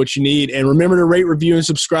 Let us know what you need. And remember to rate, review, and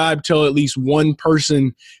subscribe. Tell at least one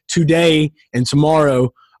person today and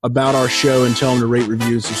tomorrow about our show and tell them to rate,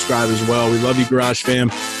 review, and subscribe as well. We love you, Garage Fam.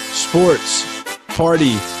 Sports,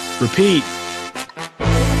 party, repeat.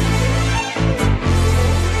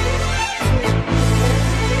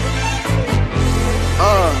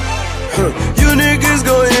 You niggas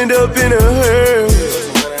gon' end up in a hearse.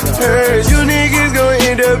 You niggas gon'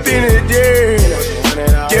 end up in a dirt.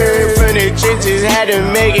 Dirt from the trenches, had to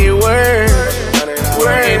make it work.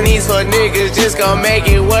 And these fuck niggas just gon' make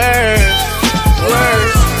it work.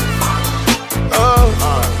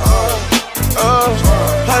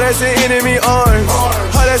 How that's an enemy arms.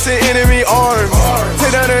 How that's an enemy arms.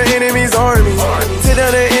 Take down the enemy's army. Take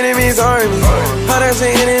down the enemy's army. How that's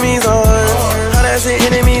an enemy's arms. How that's an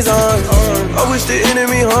enemy's arms. I wish the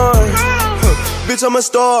enemy harm. Bitch, I'm a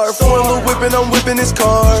star. Foreign little whippin', I'm whipping this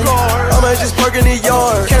car. I might just park in the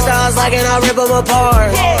yard. Catch the house like and I rip them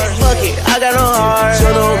apart. Fuck it, I got no heart.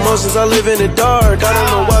 Show no emotions, I live in the dark. I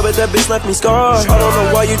don't know why, but that bitch left me scarred. I don't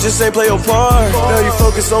know why you just ain't play your part. Now you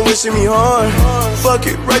focus on wishing me harm. Fuck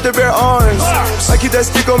it, right there, bare arms. I keep that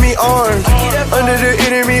stick on me arms. Under the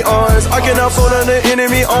enemy arms. I cannot fold under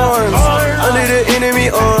enemy arms. Under the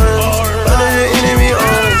enemy arms. Under the enemy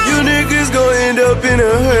arms. You niggas gon' end up in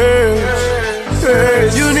a hearse.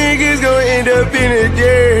 You niggas gon' end up in a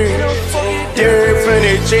dirt. Dirt from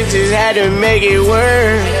the trenches, had to make it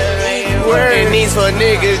work. And these fuck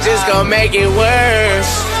niggas just gon' make it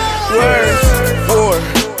worse.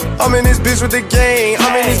 I'm in this bitch with the gang.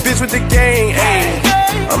 I'm in this bitch with the gang.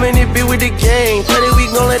 I'm in this bitch with the gang. 30 we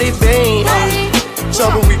gon' let it bang.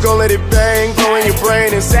 Trouble, we gon' let it bang. Blow in your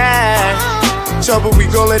brain inside. Trouble, we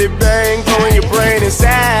gon' let it bang. Blow in your brain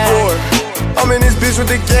inside. I'm in this bitch with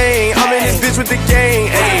the gang. I'm in this bitch with the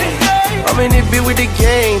gang. I'm in this bitch with the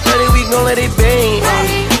gang. 30 we gon' let it bang.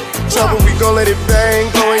 Trouble, we gon' let it bang.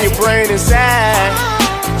 Blow in your brain inside.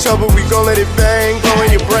 Trouble, we gon' let it bang. Blow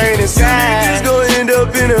in your brain inside. You niggas gon' end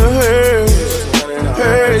up in a hearse.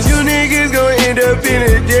 You niggas gon' end up in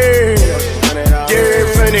a dirt. Dirt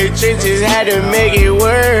from the trenches, had to make it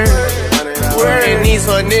work. And these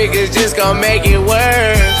fuck niggas just gon' make it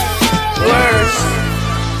worse.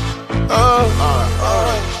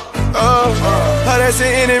 How that's an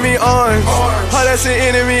enemy arms. How that's an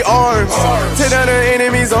enemy arms. Take down the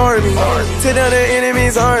enemy's army. Take down the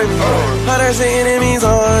enemy's army. How that's an enemy's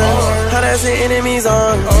arms. How that's an enemy's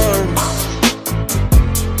arms.